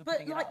purpose for But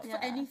putting like it for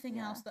up? Yeah, anything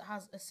yeah. else that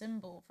has a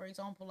symbol, for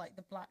example, like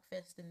the Black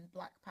Fist and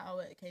Black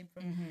Power, it came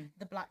from Mm-hmm.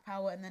 the Black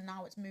Power, and then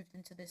now it's moved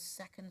into this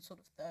second sort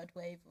of third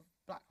wave of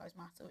Black Lives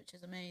Matter, which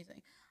is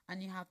amazing.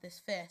 And you have this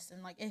fist,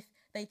 and like if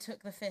they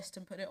took the fist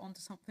and put it onto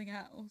something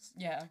else,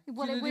 Yeah.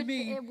 Well, do you it know what I would,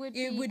 mean?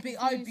 it would be.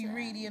 I'd be confusing.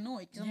 really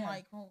annoyed because I'm Yeah.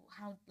 like, well,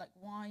 how, like,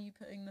 why are you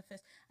putting the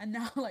fist? And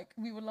now, like,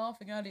 we were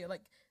laughing earlier,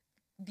 like,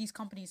 these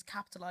companies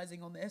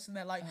capitalizing on this, and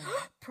they're like,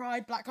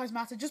 Pride, Black Lives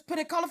Matter, just put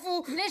a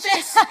colourful Literally.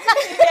 fist.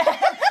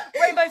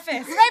 Rainbow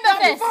fist. Rainbow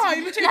That'd be fist.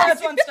 fine. Two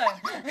birds, one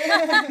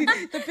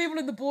stone. The people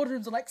in the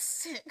boardrooms are like,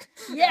 sick.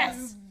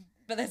 Yes.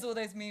 But there's all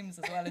those memes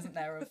as well, isn't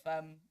there, of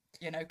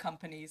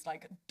companies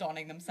like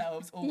donning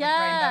themselves all Yeah.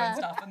 with rainbow and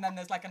stuff, and then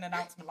there's like an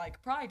announcement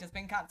like Pride has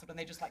been cancelled, and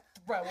they just like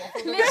throw off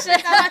all the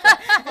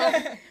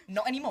Literally.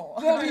 not anymore.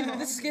 Well, I mean,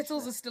 the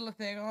Skittles are still a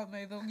thing, aren't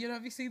they? You know,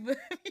 have you seen the?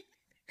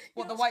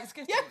 What, the white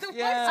Skittles? Yeah, the white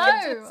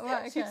Yeah. Oh, right,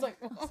 okay. She's like,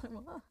 I was what? like,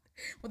 what?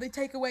 Well, they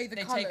take away the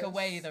They colours. take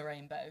away the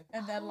rainbow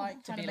and they're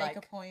like trying to be make like,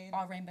 a point.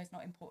 our rainbow's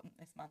not important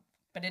this month,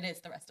 but it is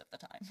the rest of the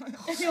time.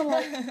 And you're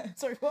like,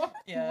 sorry, what?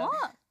 Yeah.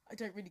 What? I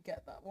don't really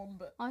get that one,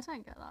 but I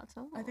don't get that at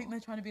all. I think they're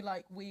trying to be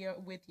like, we are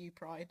with you,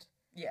 Pride.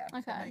 Yeah.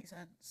 If that Okay. makes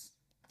sense.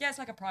 Yeah, it's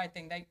like a Pride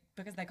thing.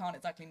 Because they can't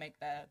exactly make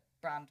their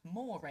brand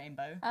more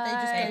rainbow. They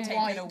just They go take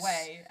white. it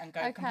away and go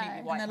Okay. completely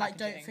And white. And they're like,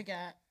 don't packaging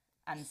forget.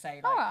 and say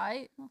like All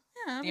right.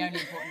 Yeah. the only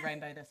important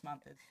rainbow this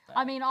month is.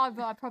 I mean, I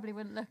probably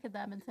wouldn't look at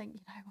them and think, you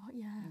know what?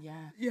 Yeah.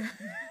 Yeah. Yeah.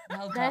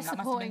 Well done. They're that must have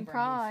been supporting brave.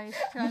 Pride.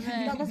 Do you know what I That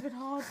mean? must have been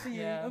hard for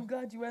you. Yeah. I'm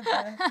glad you went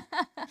there.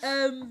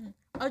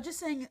 I was just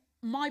saying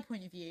my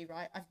point of view,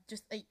 right?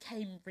 It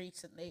came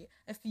recently.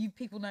 A few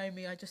people know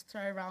me. I just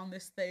throw around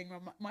this thing,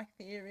 my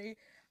theory,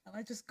 and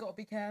I just got to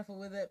be careful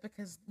with it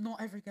because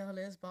not every girl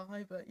is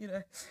bi, but you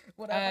know, Oh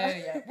whatever.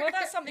 yeah. Well,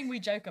 that's something we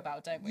joke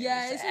about, don't we?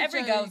 Yeah, it's a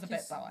every joke, girl's a bit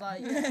it's bi.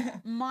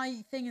 Like,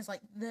 my thing is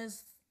like,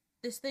 there's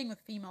this thing with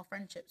female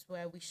friendships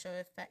where we show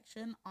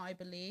affection, I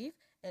believe,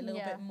 a little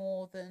Yeah. bit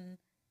more than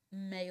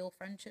male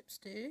friendships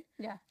do.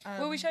 Yeah.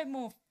 Well, we show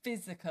more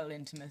physical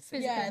intimacy.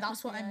 Physical Yeah,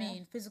 that's what I intimacy, yeah.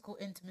 mean. Physical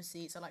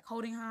intimacy. So like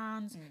holding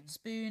hands,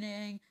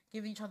 spooning,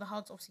 giving each other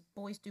hugs. Obviously,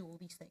 boys do all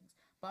these things,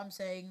 but I'm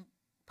saying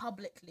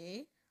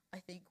publicly, I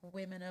think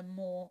women are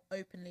more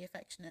openly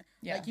affectionate.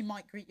 Yeah. Like you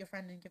might greet your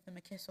friend and give them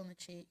a kiss on the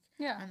cheek,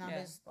 Yeah. and that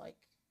is Yeah. like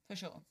For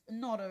sure.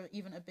 not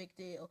even a big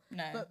deal.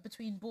 No. But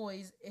between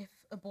boys, if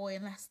a boy,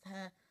 unless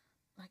they're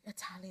like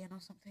Italian or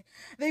something,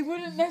 they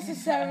wouldn't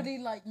necessarily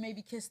like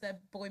maybe kiss their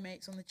boy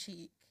mates on the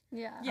cheek.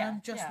 Yeah. Yeah.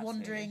 I'm just absolutely.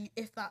 wondering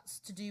if that's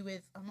to do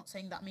with. I'm not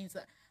saying that means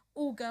that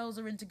all girls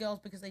are into girls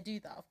because they do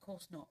that. Of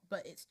course not.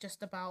 But it's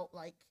just about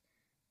like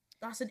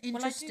that's an Well, I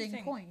do interesting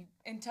think point.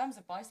 in terms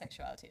of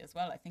bisexuality as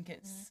well, I think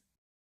it's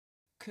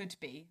could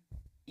be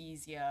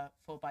easier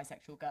for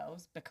bisexual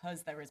girls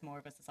because there is more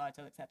of a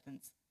societal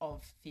acceptance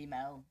of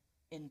female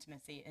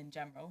intimacy in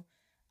general,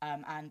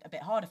 and a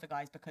bit harder for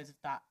guys because of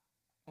that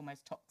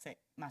almost toxic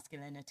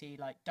masculinity,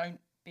 like don't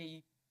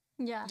be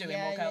Yeah. doing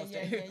what girls do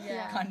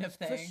yeah. kind of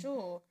thing. For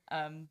sure.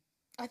 Um,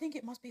 I think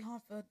it must be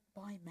hard for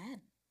bi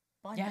men.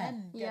 Bi Yeah.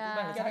 men get, Yeah.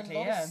 get Well, exactly, a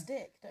lot yeah. of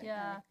stick, don't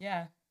Yeah.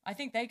 yeah, I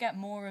think they get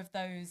more of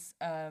those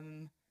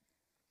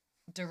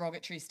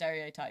derogatory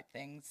stereotype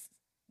things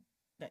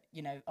that,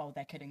 you know, oh,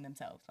 they're kidding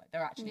themselves, like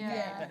they're actually gay,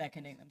 Yeah. but they're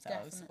kidding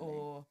themselves. Definitely.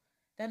 Or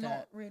They're the-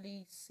 not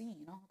really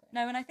seen, are they?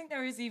 no, and I think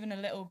there is even a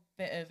little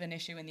bit of an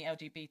issue in the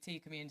LGBT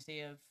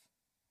community of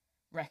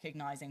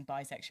recognizing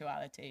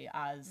bisexuality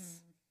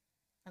as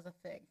As a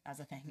thing. a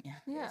thing. Yeah.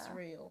 Yeah. It's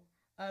real.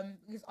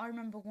 Because I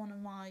remember one of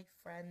my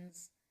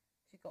friends,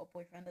 she's got a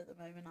boyfriend at the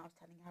moment. I was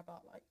telling her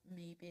about like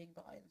me being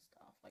bi and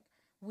stuff. Like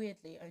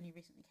weirdly, only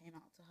recently came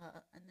out to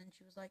her, and then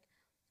she was like,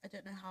 "I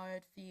don't know how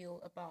I'd feel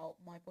about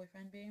my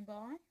boyfriend being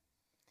bi."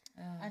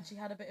 and she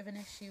had a bit of an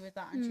issue with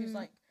that, and she was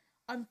like,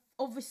 I'm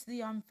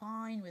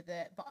fine with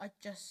it, but I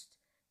just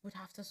would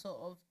have to sort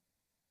of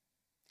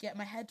get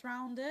my head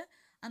around it,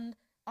 and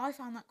I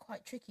found that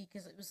quite tricky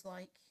because it was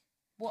like,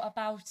 what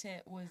about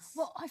it was?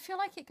 Well, I feel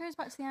like it goes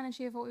back to the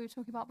energy of what we were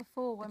talking about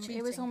before, when it was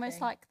cheating almost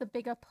thing. like the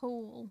bigger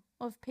pool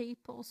of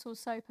people,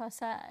 so per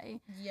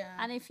se. yeah,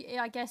 And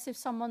I guess if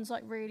someone's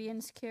like really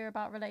insecure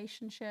about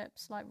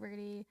relationships, like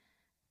really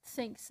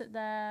thinks that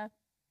their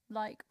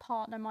like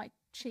partner might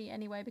cheat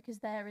anyway because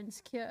they're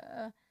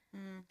insecure,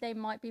 they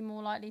might be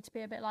more likely to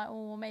be a bit like,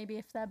 oh, well, maybe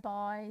if they're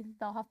bi,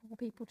 they'll have more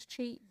people to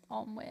cheat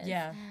on with.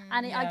 Yeah.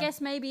 And I guess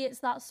maybe it's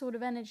that sort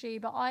of energy,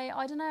 but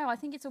I don't know. I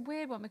think it's a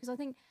weird one because I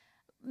think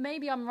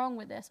maybe I'm wrong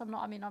with this. I'm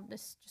not. I mean, I'm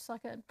this just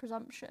like a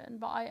presumption,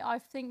 but I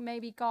think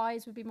maybe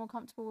guys would be more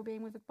comfortable with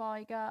being with a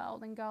bi girl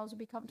than girls would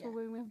be comfortable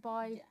being with a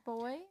bi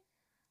boy.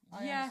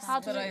 Yes,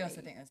 understand but I it.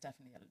 also think there's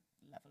definitely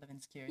a level of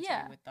insecurity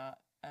Yeah. with that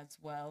as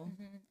well.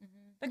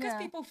 Because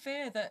people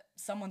fear that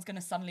someone's going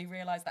to suddenly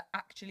realise that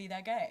actually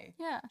they're gay.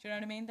 Yeah. Do you know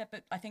what I mean?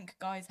 But I think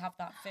guys have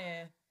that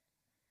fear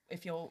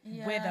if you're with a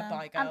Yeah.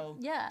 bi girl,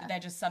 yeah. they're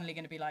just suddenly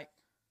going to be like,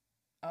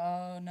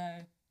 oh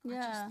no,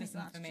 Yeah. this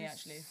isn't That's for me just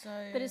actually.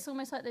 So... But it's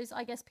almost like those,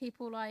 I guess,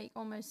 people like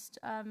almost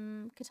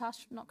not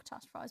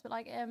catastrophize, but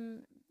like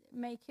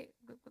make it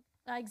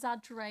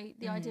exaggerate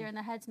the idea in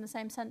their heads in the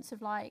same sense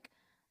of like,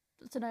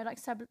 I don't know, like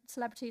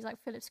celebrities like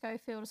Philip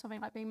Schofield or something,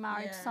 like being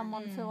married to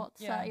someone for what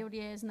 30 odd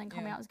years and then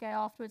coming out as gay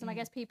afterwards. And I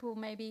guess people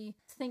maybe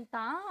think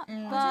that, but I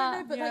don't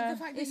know, but like the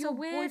fact that it's a your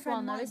weird boyfriend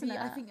one though, might isn't be, it?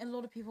 I think a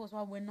lot of people as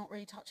well, we're not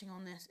really touching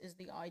on this, is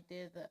the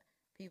idea that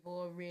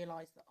people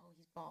realise that, oh,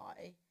 he's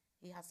bi,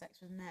 he has sex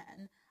with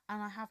men.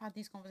 And I have had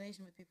these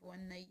conversations with people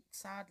when they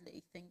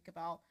sadly think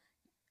about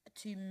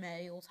two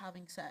males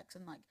having sex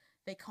and like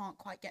they can't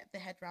quite get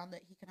their head around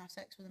that he can have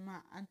sex with a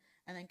man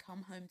and then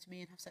come home to me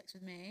and have sex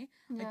with me.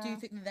 I do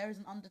think that there is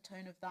an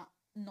undertone of that,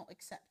 not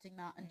accepting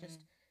that, and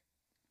just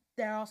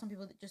there are some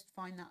people that just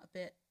find that a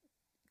bit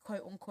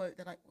quote unquote,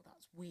 they're like, well,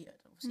 that's weird.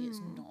 Obviously it's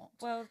not.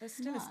 Well, there's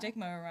still a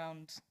stigma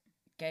around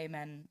gay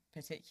men,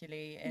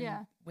 particularly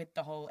with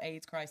the whole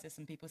AIDS crisis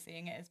and people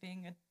seeing it as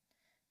being a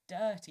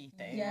dirty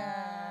thing.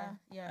 Yeah,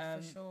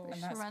 for sure.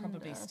 And that's probably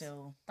horrendous.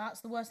 still That's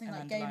the worst thing. an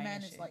Like gay underlying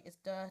men is issue. like it's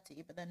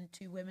dirty, but then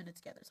two women are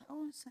together. It's like,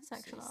 oh, it's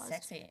sexy. Sexualised.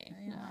 sexy. And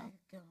you're like,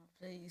 God,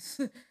 please.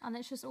 And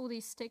it's just all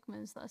these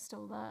stigmas that are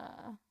still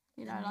there,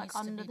 you know, That like needs to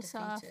under be the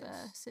defeated.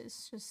 surface.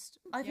 It's just,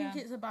 I think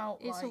it's about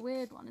it's like a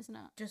weird one, isn't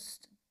it?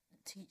 just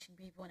teaching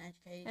people and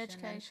education.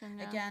 Education, And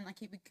yeah. again, I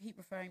keep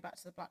referring back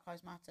to the Black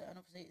Lives Matter, and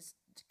obviously it's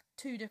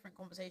two different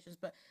conversations,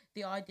 but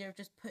the idea of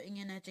just putting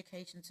in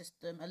education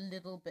system a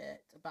little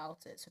bit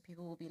about it so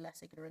people will be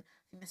less ignorant.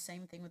 I think the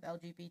same thing with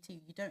LGBT.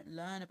 You don't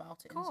learn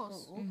about it in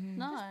school.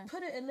 No. Just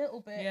put it a little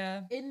bit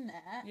in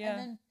there, and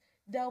then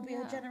there'll be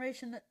a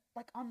generation that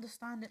like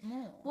understand it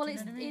more. Well, Do you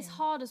it's know what I mean? it's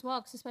hard as well,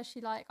 because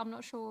especially like I'm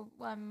not sure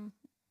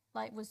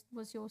like was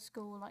your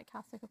school like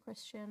Catholic or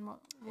Christian? What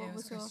It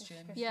was your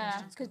Christian.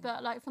 Yeah, because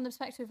but like from the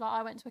perspective, like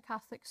I went to a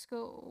Catholic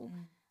school,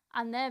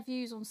 and their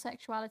views on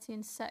sexuality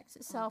and sex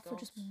itself were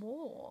just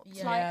warped.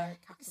 Yeah.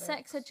 Like Catholics.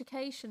 sex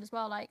education as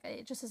well. Like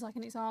it, just as like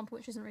an example,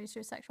 which isn't really to do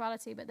with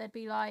sexuality, but they'd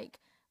be like,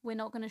 we're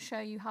not going to show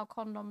you how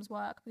condoms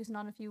work because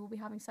none of you will be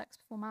having sex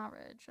before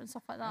marriage and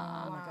stuff like that.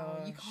 Oh my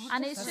god. You can't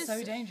And just it's That's just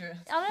so dangerous.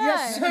 I know.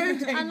 Yeah, so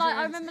And like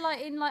I dangerous. remember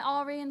like in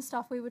like RE and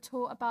stuff, we were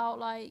taught about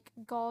like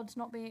God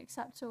not being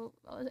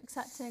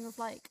accepting of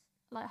like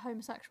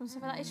homosexual and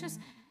stuff like that. It's just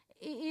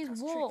it is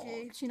That's warped.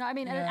 tricky. You know what I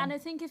mean? Yeah. And I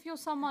think if you're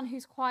someone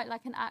who's quite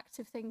like an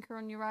active thinker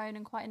on your own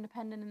and quite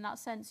independent in that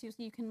sense,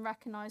 you can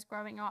recognise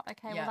growing up.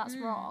 Okay, well Yeah. that's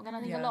wrong. And I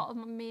think a Yeah. lot of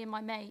me and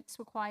my mates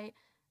were quite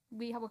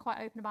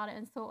open about it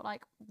and thought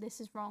like this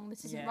is wrong,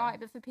 this isn't Yeah. right.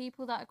 But for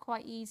people that are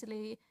quite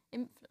easily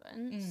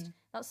influenced,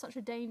 that's such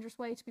a dangerous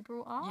way to be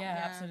brought up. Yeah,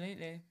 Yeah.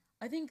 absolutely.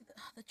 I think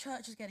the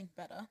church is getting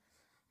better,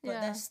 but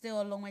Yeah. there's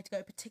still a long way to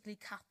go, particularly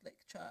Catholic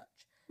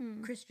church.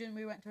 Hmm. Christian,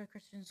 we went to a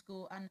Christian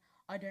school, and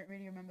I don't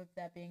really remember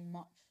there being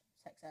much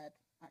sex ed,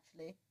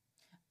 actually.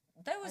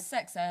 There was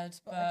sex ed,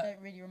 But I but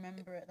don't really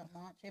remember it that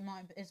much. It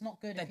might. It's not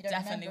good there if you don't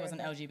definitely remember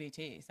wasn't it, but-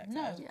 LGBT sex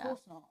No, ed. of Yeah.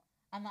 course not.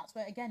 And that's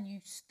where, again, you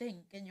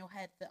stink in your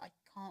head that I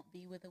can't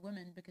be with a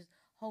woman because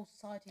whole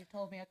society have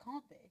told me I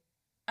can't be.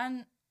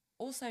 And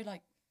also,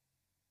 like,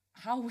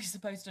 how are we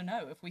supposed to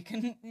know if we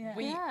can? Yeah.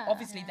 We Yeah.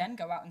 obviously then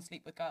go out and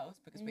sleep with girls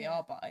because we Yeah.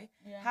 are bi.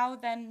 Yeah. How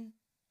then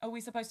are we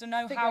supposed to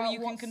know Figure how out you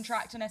can what's-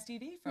 contract an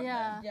STD from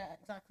Yeah. them? Yeah,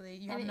 exactly.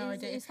 You And have no it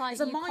is- idea. It's like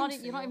a you can't,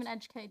 minefield. you're not even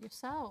educated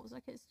yourselves.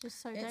 Like it's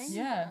just so It's- dangerous.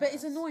 Yeah. But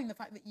it's annoying the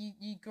fact that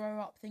you grow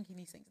up thinking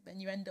these things, then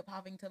you end up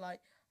having to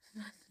like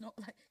not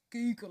like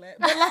Google it,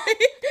 but like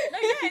No,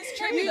 yeah, it's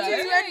true you though. do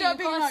end up You've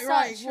being gotta like,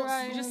 right, search your what's,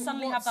 own- You just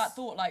suddenly have that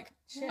thought, like,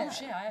 Shit. oh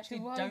shit, I actually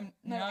Do I don't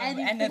know know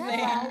anything anything.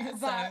 about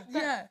So- that?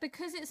 But Yeah.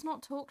 because it's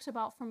not talked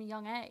about from a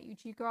young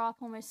age, you grow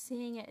up almost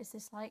seeing it as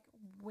this like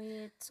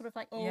weird sort of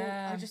like Oh,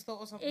 Yeah. I just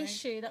thought of something.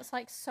 issue that's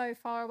like so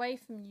far away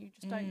from you, you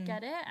just don't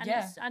get it. And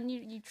Yeah. and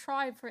you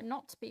try for it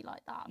not to be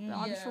like that. But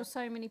I'm Yeah. sure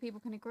so many people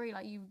can agree,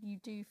 like you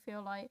do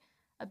feel like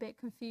a bit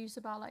confused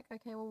about like,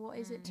 okay, well, what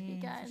is it to be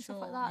gay and stuff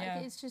like sure. that. Yeah.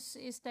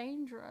 It's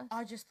dangerous.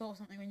 I just thought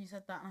something when you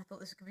said that, and I thought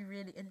this could be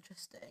really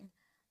interesting.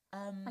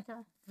 Okay.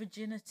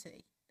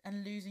 Virginity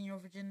and losing your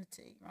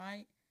virginity,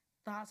 right?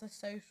 That's a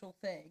social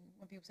thing.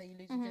 When people say you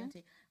lose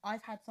virginity,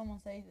 I've had someone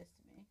say this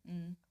to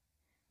me.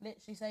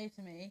 Literally say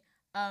to me,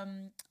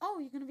 "Oh,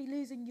 you're gonna be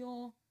losing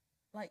your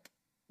like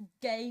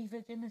gay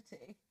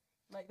virginity.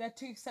 Like they're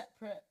two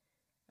separate.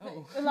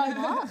 Oh. Like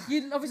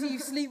you obviously you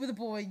sleep with a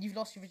boy and you've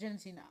lost your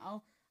virginity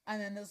now, and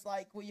then there's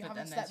like, well, you But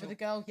haven't then slept there's with a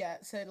girl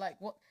yet. So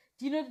like, what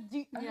do you know?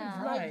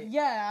 Yeah. Like, Right.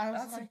 yeah. I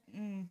was That's like,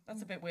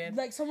 that's a bit weird.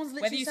 like someone's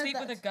literally Whether you said sleep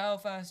that with a girl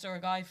first or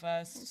a guy It's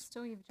first,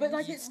 still your But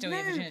like virginity. it's still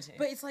your virginity.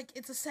 But it's like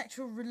it's a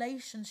sexual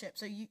relationship.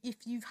 So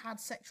if you've had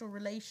sexual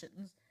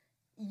relations,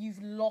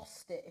 you've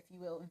lost it, if you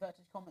will,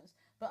 inverted commas.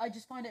 But I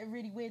just find it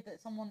really weird that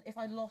if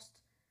I lost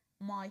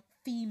my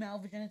female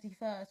virginity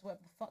first,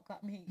 whatever the fuck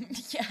that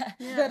means, yeah.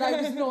 that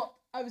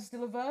I was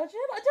still a virgin.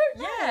 I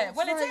don't know. Yeah, It's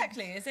well, like-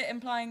 exactly. Is it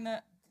implying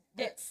that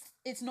that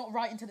it's not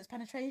right until it's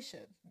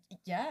penetration?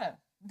 yeah,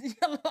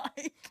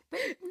 Like,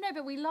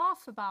 But we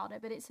laugh about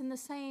it, but it's in the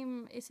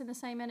same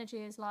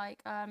energy as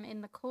like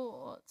in the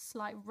courts,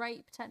 like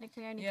rape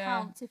technically only Yeah.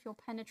 counts if you're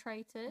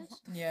penetrated.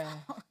 yeah,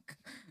 fuck.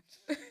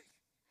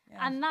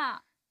 yeah.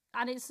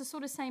 And it's the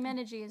sort of same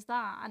energy as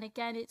that, and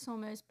again it's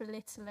almost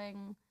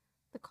belittling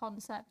the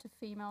concept of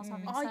females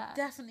having I sex.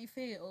 definitely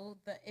feel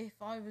that if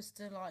I was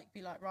to like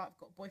be like, right, I've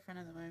got a boyfriend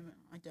at the moment,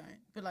 I don't.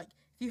 But like,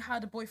 if you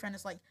had a boyfriend,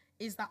 it's like,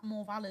 is that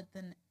more valid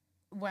than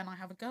when I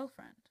have a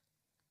girlfriend?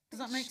 Does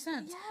that make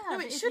sense? yeah, No,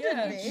 but it it's- shouldn't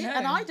Yeah, be, no.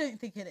 and I don't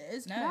think it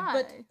is. No. No.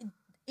 But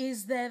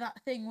is there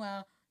that thing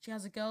where she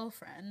has a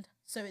girlfriend,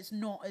 so it's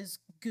not as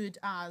good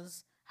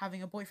as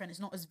having a boyfriend? It's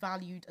not as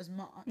valued as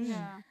much.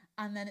 Yeah.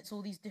 And then it's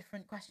all these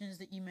different questions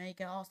that you may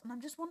get asked, and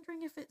I'm just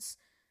wondering if it's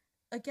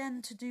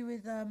again to do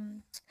with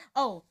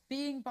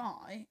being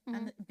bi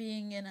and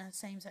being in a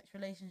same-sex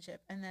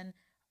relationship, and then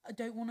I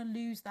don't want to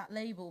lose that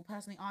label.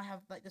 Personally, I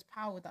have like this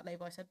power with that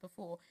label. I said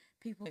before,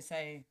 people They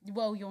say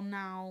well, you're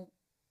now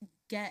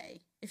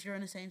gay if you're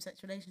in a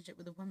same-sex relationship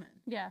with a woman.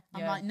 Yeah.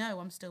 I'm Yeah. like, no,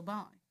 I'm still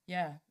bi.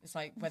 yeah, it's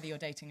like whether you're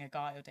dating a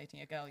guy or dating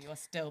a girl, you are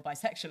still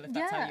bisexual if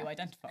that's how Yeah. you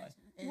identify.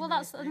 Well,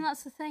 that's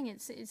the thing.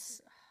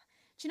 It's.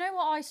 Do you know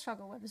what I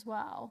struggle with as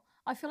well?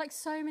 I feel like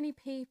so many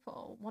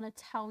people want to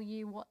tell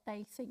you what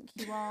they think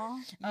you are.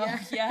 Yeah.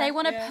 Oh, yeah, They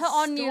want to yeah. put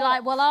on you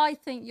like, well, I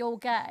think you're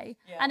gay,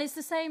 Yeah. and it's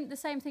the same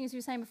thing as you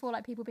were saying before,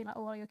 like people being like,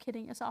 oh, well, you're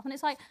kidding yourself, and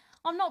it's like,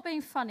 I'm not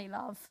being funny,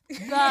 love,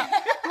 but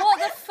what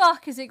the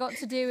fuck has it got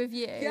to do with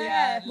you?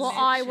 Yeah, What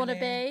I want to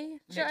literally. be?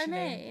 Do you know what I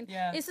Literally, mean?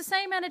 yeah. It's the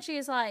same energy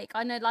as like,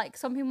 I know like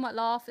some people might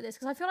laugh at this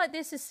because I feel like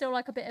this is still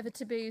like a bit of a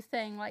taboo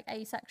thing, like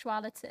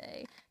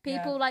asexuality.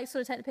 People Yeah. like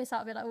sort of take the piss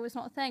out of it, like, oh, it's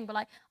not a thing, but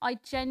like I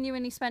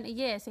genuinely spent a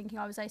year thinking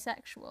I was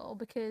asexual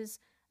because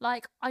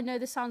like I know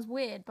this sounds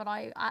weird, but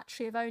I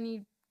actually have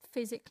only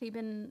physically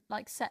been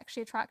like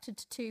sexually attracted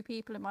to two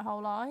people in my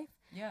whole life.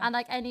 Yeah. And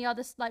like any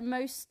other like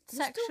most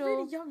You're sexual still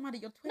really young, Maddie.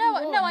 You're No,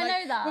 21. no, I Like,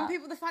 know that. When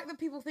people, the fact that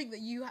people think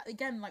that you,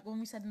 again, like when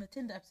we said in the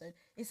Tinder episode,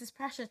 it's this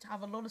pressure to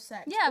have a lot of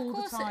sex Yeah, of all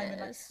course the it time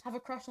and like is. have a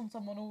crush on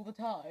someone all the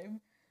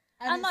time.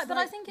 and like, but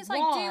I think it's like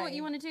do what why?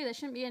 you want to do. There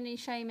shouldn't be any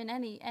shame in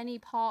any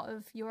part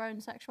of your own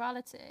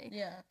sexuality.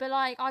 Yeah. But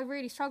like, I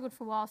really struggled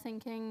for a while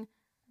thinking,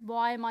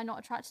 why am I not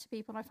attracted to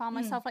people? And I found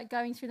myself like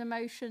going through the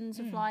motions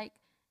of like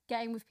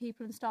getting with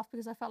people and stuff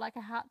because I felt like I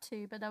had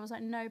to, but there was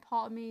like no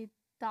part of me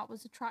that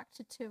was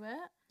attracted to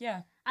it.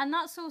 yeah. And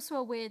that's also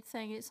a weird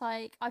thing. It's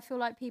like I feel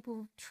like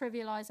people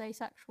trivialize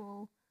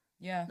asexual,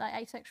 Yeah. like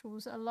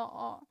asexuals a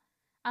lot.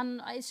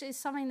 And it's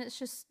something that's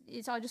just,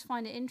 I just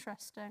find it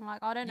interesting.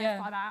 Like, I don't know if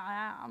Yeah.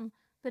 I am,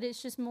 but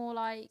it's just more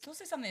like, It's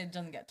also something that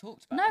doesn't get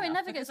talked about. No, it enough,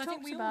 never because gets I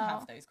think talked we all have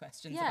about. those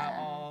questions Yeah. about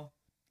our,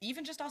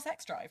 even just our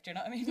sex drive. Do you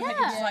know what I mean? Like,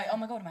 you're just Yeah. like, oh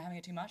my god, am I having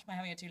it too much? Am I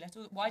having it too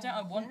little? Why don't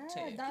I want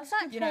to? That's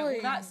Exactly. the You know, all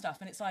point. that stuff,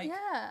 and it's like,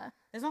 yeah.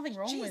 There's nothing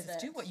wrong Jesus, with it.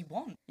 do what you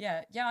want.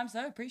 Yeah, yeah. I'm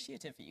so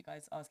appreciative for you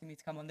guys asking me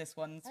to come on this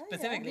one yeah.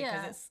 specifically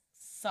because Yeah. it's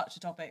such a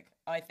topic.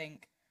 I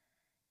think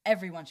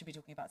everyone should be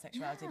talking about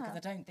sexuality because Yeah. I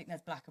don't think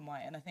there's black and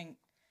white, and I think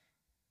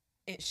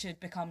it should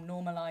become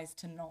normalized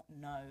to not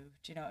know.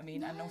 Do you know what I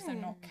mean? And also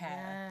not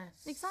care.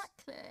 Yes.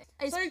 Exactly.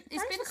 It's thanks been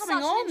for such coming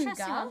an on,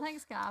 interesting Gab. one.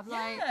 Thanks, Gab.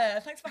 Like, Yeah,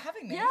 thanks for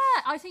having me. yeah,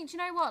 I think, do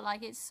you know what?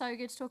 Like, it's so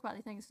good to talk about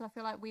these things because I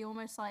feel like we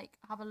almost like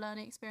have a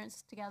learning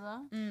experience together.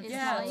 It's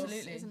Yeah, nice,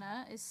 absolutely. Isn't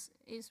it? It's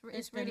It's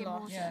really been lush.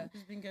 important. Yeah.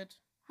 It's been good.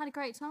 Had a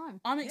great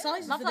time. I'm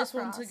excited Love for that this for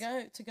one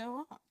us. to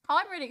go up.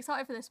 I'm really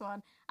excited for this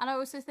one, and I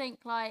also think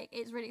like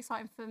it's really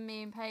exciting for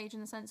me and Paige in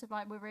the sense of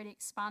like we're really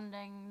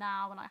expanding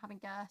now and like having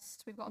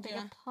guests. We've got a bigger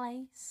Yeah.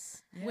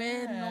 place.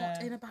 We're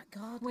not Yeah. in a back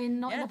garden. We're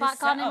not in Yeah, the this back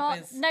garden setup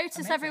anymore. is Notice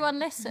amazing. everyone,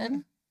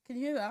 listen. Can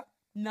you hear that?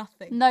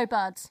 Nothing. No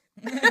birds,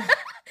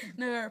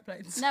 No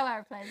airplanes. no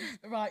airplanes.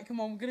 Right, come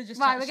on. We're gonna just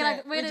Right,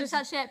 chat we're gonna just-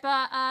 touch it,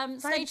 but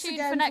stay Thanks tuned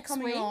again for for next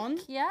coming week. on.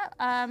 Yeah.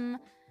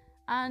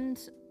 And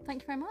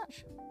thank you very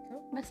much.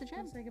 Cool. Message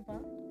Wanna in. say goodbye.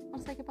 Want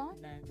to say goodbye?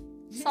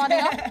 No. Signing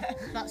off.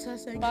 That's her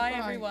saying Bye,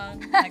 goodbye.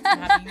 everyone. Thanks for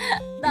having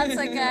me. That's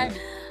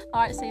okay.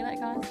 All right. See you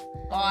later, guys.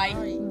 Bye.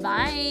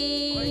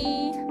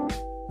 Bye. Bye.